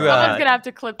Joe Burrow. Someone's gonna have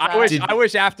to clip that. I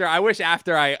wish after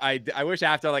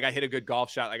like I hit a good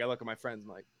golf shot, like I look at my friends and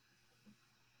like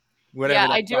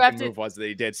whatever move was that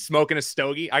he did, smoking a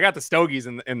stogie. I got the stogies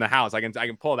in the house. I can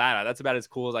pull that out. That's about as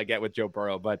cool as I get with Joe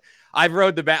Burrow. But I've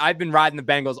been riding the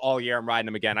Bengals all year. I'm riding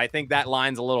them again. I think that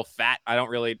line's a little fat. I don't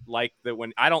really like that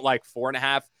when I don't like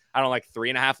 4.5. I don't like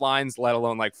 3.5 lines, let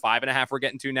alone like 5.5 we're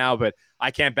getting to now. But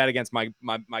I can't bet against my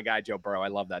guy Joe Burrow. I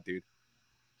love that dude.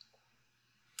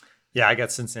 Yeah, I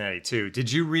got Cincinnati too.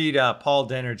 Did you read Paul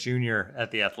Denner Jr.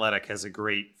 at The Athletic has a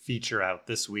great feature out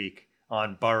this week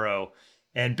on Burrow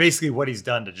and basically what he's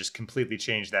done to just completely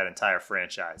change that entire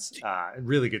franchise.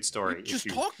 Really good story. If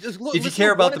you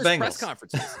care about the Bengals. Press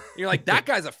conferences, you're like, that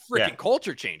guy's a freaking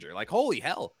culture changer. Like, holy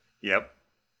hell. Yep.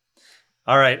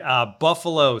 All right.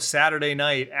 Buffalo, Saturday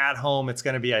night at home. It's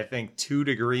going to be, I think, 2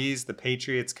 degrees. The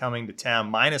Patriots coming to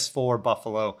town. -4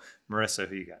 Buffalo. Marissa,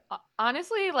 who you got?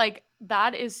 Honestly, like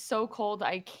that is so cold.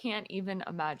 I can't even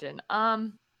imagine.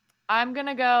 I'm going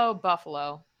to go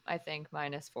Buffalo. I think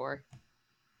 -4.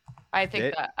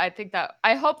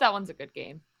 I hope that one's a good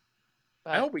game.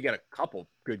 But I hope we get a couple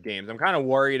good games. I'm kind of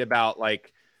worried about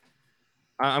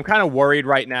I'm kind of worried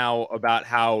right now about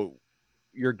how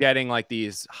you're getting like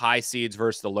these high seeds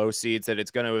versus the low seeds, that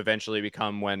it's going to eventually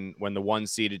become when the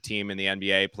 1-seeded team in the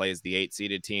NBA plays the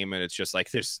 8-seeded team. And it's just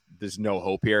like, there's no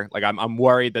hope here. Like I'm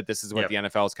worried that this is what the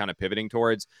NFL is kind of pivoting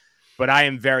towards, but I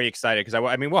am very excited. Cause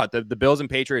the Bills and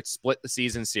Patriots split the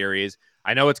season series.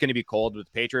 I know it's going to be cold, but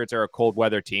the Patriots are a cold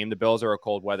weather team. The Bills are a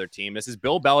cold weather team. This is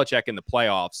Bill Belichick in the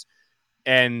playoffs.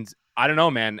 And I don't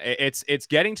know, man, it's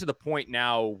getting to the point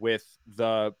now with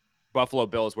the Buffalo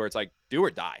Bills where it's like, do or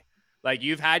die. Like,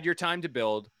 you've had your time to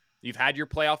build. You've had your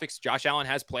playoff. Josh Allen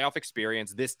has playoff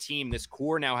experience. This team, this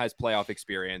core now has playoff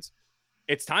experience.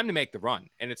 It's time to make the run,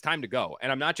 and it's time to go.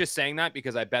 And I'm not just saying that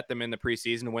because I bet them in the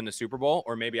preseason to win the Super Bowl,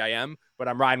 or maybe I am, but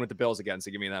I'm riding with the Bills again,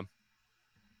 so give me them.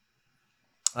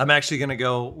 I'm actually going to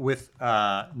go with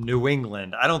New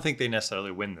England. I don't think they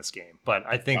necessarily win this game, but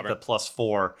I think the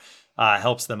 +4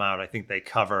 helps them out. I think they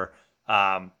cover.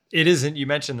 It isn't, you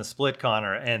mentioned the split,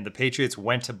 Connor, and the Patriots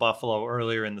went to Buffalo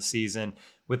earlier in the season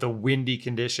with the windy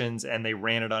conditions, and they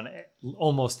ran it on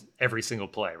almost every single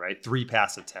play, right? 3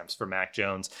 pass attempts for Mac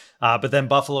Jones. But then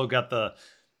Buffalo got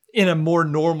in a more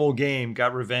normal game,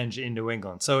 got revenge in New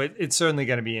England. So it's certainly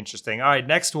going to be interesting. All right,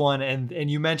 next one. And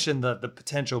you mentioned the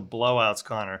potential blowouts,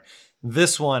 Connor.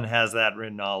 This one has that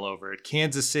written all over it.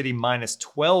 Kansas City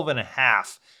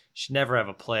 -12.5. Should never have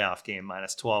a playoff game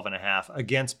 -12.5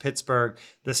 against Pittsburgh.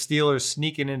 The Steelers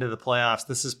sneaking into the playoffs.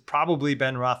 This has probably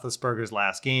been Roethlisberger's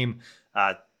last game.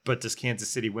 But does Kansas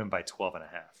City win by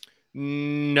 12.5?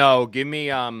 No, give me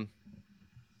no.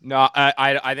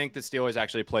 I think the Steelers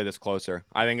actually play this closer.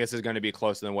 I think this is going to be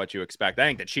closer than what you expect. I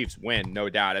think the Chiefs win, no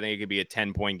doubt. I think it could be a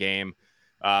 10-point game.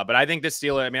 But I think the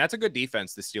Steelers, I mean, that's a good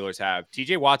defense the Steelers have.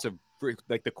 TJ Watt's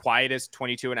like the quietest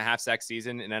 22.5 sack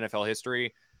season in NFL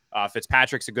history.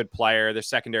 Fitzpatrick's a good player. Their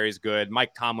secondary is good.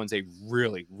 Mike Tomlin's a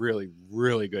really, really,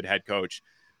 really good head coach.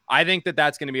 I think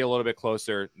that's going to be a little bit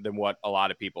closer than what a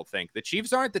lot of people think. The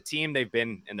Chiefs aren't the team they've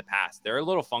been in the past. They're a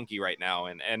little funky right now.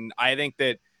 And I think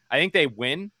they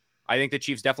win. I think the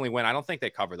Chiefs definitely win. I don't think they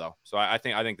cover though. So I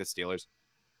think the Steelers.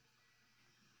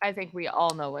 I think we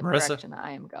all know what Marissa? direction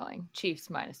I am going. Chiefs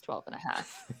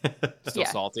 -12.5. Still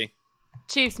salty.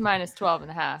 Chiefs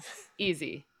 -12.5.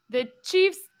 Easy. The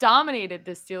Chiefs dominated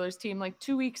the Steelers team like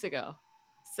 2 weeks ago.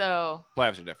 So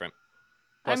playoffs are different.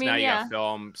 Plus now you got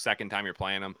film, second time you're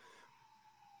playing them.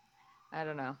 I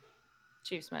don't know.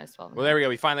 Chiefs minus 12. Well, there we go.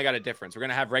 We finally got a difference. We're going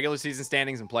to have regular season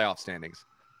standings and playoff standings.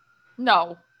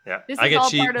 No. Yeah. This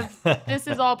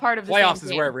is all part of the playoffs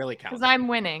is where it really counts. Because I'm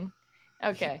winning.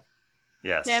 Okay.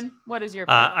 Yes. Tim, what is your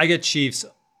pick? I get Chiefs.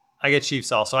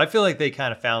 Also. I feel like they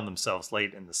kind of found themselves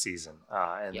late in the season,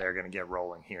 and they're going to get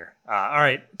rolling here. All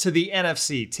right, to the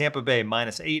NFC, Tampa Bay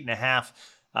minus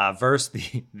 8.5 versus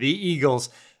the Eagles.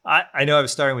 I know I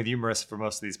was starting with you, Marissa, for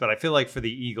most of these, but I feel like for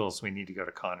the Eagles, we need to go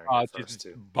to Connor first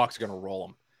too. Buck's going to roll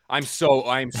them. I'm so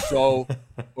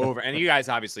over. And you guys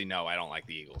obviously know I don't like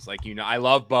the Eagles. Like, I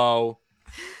love Bo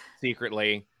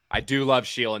secretly. I do love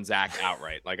Sheil and Zach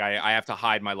outright. Like, I have to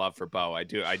hide my love for Bo. I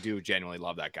do genuinely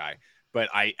love that guy. But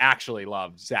I actually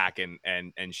love Zach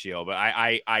and Sheil. But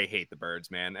I hate the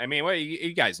Birds, man. I mean,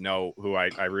 you guys know who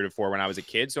I rooted for when I was a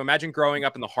kid. So imagine growing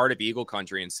up in the heart of Eagle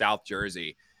country in South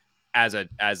Jersey as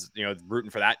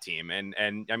rooting for that team.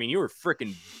 And I mean, you were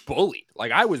freaking bullied.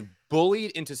 Like, I was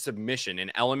bullied into submission in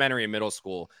elementary and middle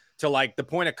school to like the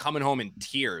point of coming home in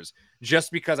tears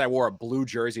just because I wore a blue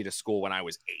jersey to school when I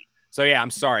was 8. So yeah,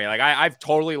 I'm sorry. Like I've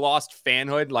totally lost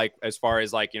fanhood. Like as far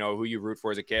as like, who you root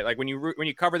for as a kid, like when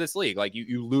you cover this league, like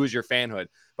you lose your fanhood,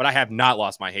 but I have not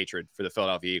lost my hatred for the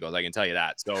Philadelphia Eagles. I can tell you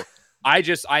that. So I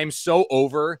am so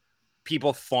over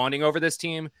people fawning over this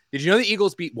team. Did you know the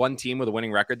Eagles beat one team with a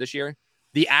winning record this year?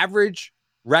 The average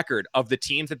record of the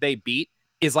teams that they beat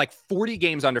is like 40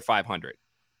 games under 500.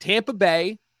 Tampa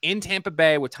Bay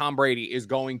with Tom Brady is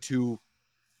going to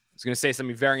say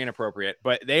something very inappropriate,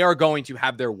 but they are going to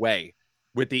have their way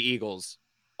with the Eagles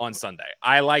on Sunday.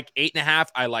 I like 8.5.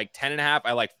 I like 10.5.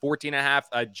 I like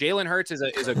 14.5. Jalen Hurts is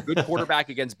a good quarterback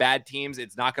against bad teams.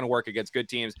 It's not going to work against good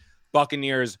teams.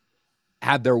 Buccaneers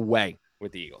have their way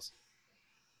with the Eagles.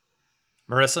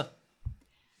 Marissa?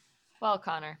 Well,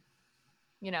 Connor,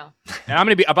 And I'm going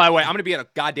to be, by the way, I'm going to be at a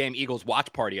goddamn Eagles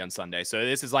watch party on Sunday. So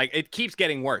this is like, it keeps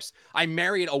getting worse. I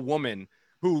married a woman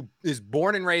who is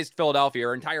born and raised Philadelphia.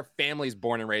 Her entire family's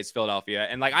born and raised Philadelphia.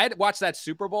 And like I had watched that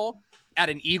Super Bowl at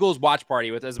an Eagles watch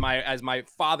party with as my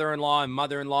father-in-law and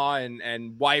mother-in-law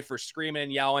and wife are screaming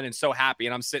and yelling and so happy.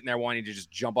 And I'm sitting there wanting to just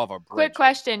jump off a bridge. Quick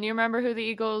question. You remember who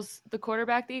the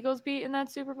quarterback the Eagles beat in that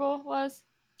Super Bowl was?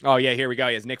 Oh yeah, here we go.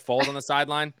 He has Nick Foles on the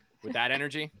sideline with that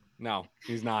energy. No,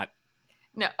 he's not.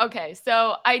 No. Okay.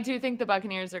 So I do think the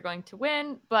Buccaneers are going to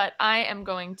win, but I am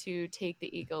going to take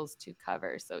the Eagles to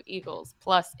cover. So Eagles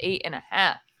plus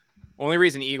 8.5. Only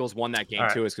reason Eagles won that game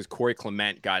too is because Corey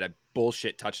Clement got a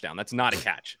bullshit touchdown. That's not a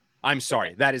catch. I'm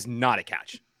sorry. That is not a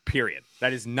catch. Period.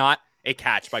 That is not a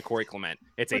catch by Corey Clement.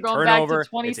 It's a turnover.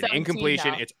 It's an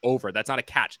incompletion. Now. It's over. That's not a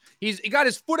catch. He got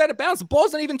his foot out of bounds. The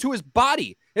ball's not even to his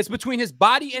body. It's between his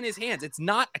body and his hands. It's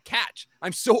not a catch.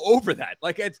 I'm so over that.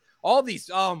 Like it's all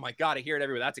these. Oh my God. I hear it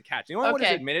everywhere. That's a catch. The only one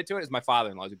who's admitted to it is my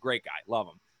father-in-law. He's a great guy. Love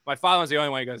him. My father-in-law's the only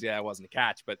one who goes, yeah, it wasn't a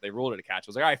catch, but they ruled it a catch. I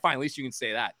was like, all right, fine. At least you can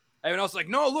say that. Everyone else was like,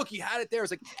 no, look, he had it there. I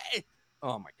was like, hey.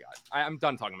 Oh my God. I'm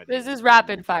done talking about this. This is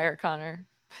rapid fire, Connor.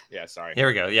 Yeah, sorry. Here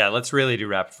we go. Yeah, let's really do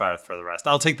rapid fire for the rest.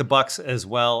 I'll take the Bucks as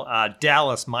well.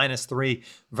 Dallas -3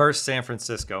 versus San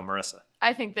Francisco. Marissa?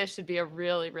 I think this should be a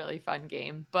really, really fun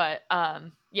game. But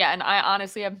yeah, and I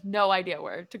honestly have no idea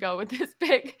where to go with this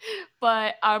pick.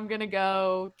 But I'm going to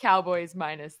go Cowboys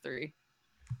 -3.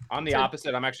 I'm the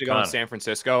opposite. I'm actually going San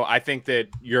Francisco. I think that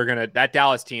that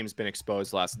Dallas team's been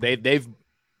exposed last.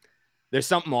 There's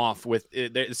something off with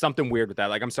it. There's something weird with that.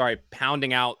 Like, I'm sorry,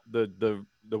 pounding out the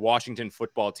Washington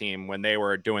football team when they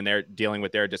were dealing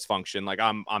with their dysfunction. Like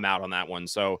I'm out on that one.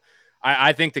 So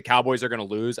I think the Cowboys are going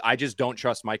to lose. I just don't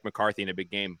trust Mike McCarthy in a big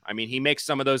game. I mean, he makes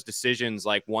some of those decisions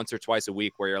like once or twice a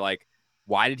week where you're like,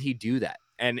 why did he do that?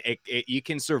 And you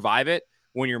can survive it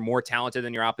when you're more talented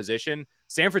than your opposition.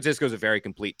 San Francisco is a very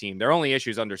complete team. Their only issue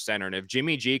is under center. And if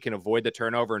Jimmy G can avoid the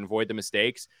turnover and avoid the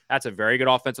mistakes, that's a very good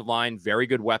offensive line, very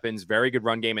good weapons, very good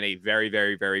run game, and a very,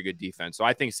 very, very good defense. So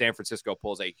I think San Francisco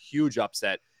pulls a huge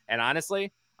upset. And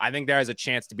honestly, I think there has a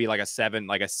chance to be like a 7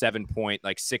 point,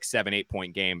 like 6, 7, 8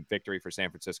 point game victory for San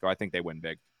Francisco. I think they win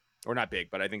big, or not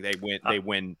big, but I think they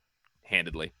win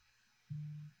handedly.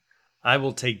 I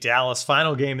will take Dallas.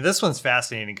 Final game. This one's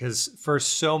fascinating because for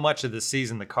so much of the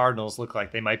season, the Cardinals look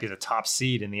like they might be the top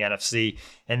seed in the NFC.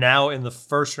 And now in the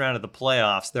first round of the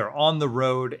playoffs, they're on the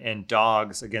road and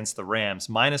dogs against the Rams.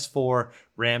 -4,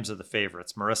 Rams are the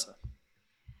favorites. Marissa?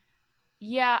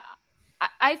 Yeah,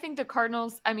 I think the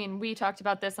Cardinals, I mean, we talked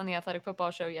about this on the Athletic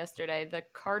Football Show yesterday. The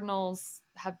Cardinals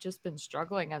have just been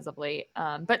struggling as of late.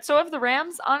 But so have the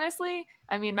Rams, honestly.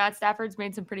 I mean, Matt Stafford's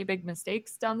made some pretty big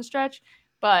mistakes down the stretch.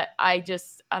 But I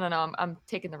don't know. I'm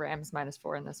taking the Rams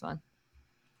 -4 in this one.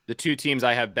 the two teams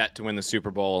I have bet to win the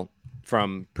Super Bowl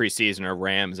from preseason are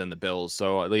Rams and the Bills.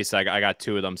 So at least I got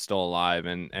two of them still alive.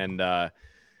 So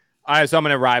I'm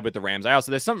going to ride with the Rams.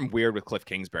 There's something weird with Cliff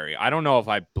Kingsbury. I don't know if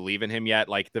I believe in him yet.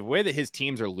 Like the way that his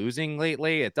teams are losing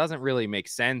lately, it doesn't really make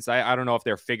sense. I don't know if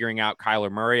they're figuring out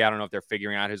Kyler Murray. I don't know if they're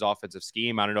figuring out his offensive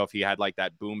scheme. I don't know if he had like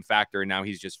that boom factor and now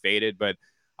he's just faded, but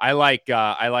I like the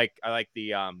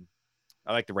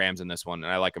Rams in this one,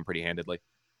 and I like them pretty handedly.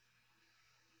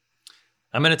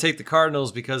 I'm going to take the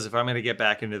Cardinals because if I'm going to get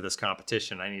back into this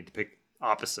competition, I need to pick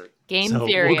opposite. Game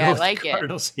theory, I like it.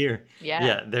 Cardinals here.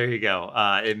 Yeah, there you go.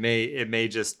 It may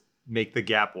just make the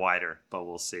gap wider, but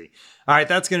we'll see. All right,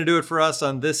 that's going to do it for us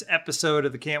on this episode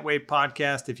of the Can't Wait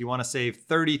podcast. If you want to save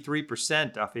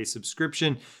 33% off a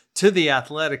subscription to The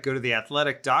Athletic, go to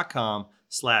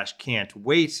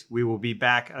theathletic.com/can'twait. We will be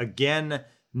back again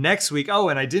next week. Oh,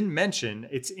 and I didn't mention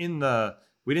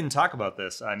we didn't talk about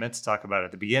this. I meant to talk about it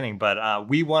at the beginning, but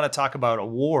we want to talk about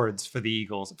awards for the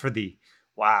Eagles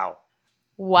Wow.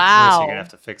 Wow. You're going to have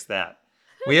to fix that.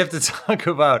 We have to talk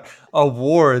about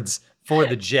awards for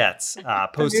the Jets,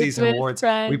 postseason awards.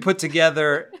 We put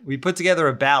together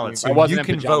a ballot so you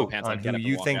can vote on who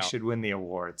you think should win the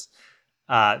awards.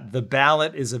 The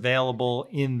ballot is available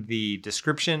in the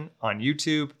description on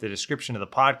YouTube, the description of the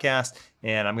podcast,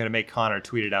 and I'm going to make Connor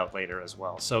tweet it out later as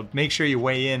well. So make sure you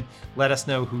weigh in. Let us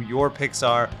know who your picks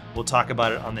are. We'll talk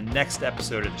about it on the next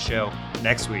episode of the show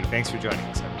next week. Thanks for joining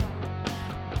us, everyone.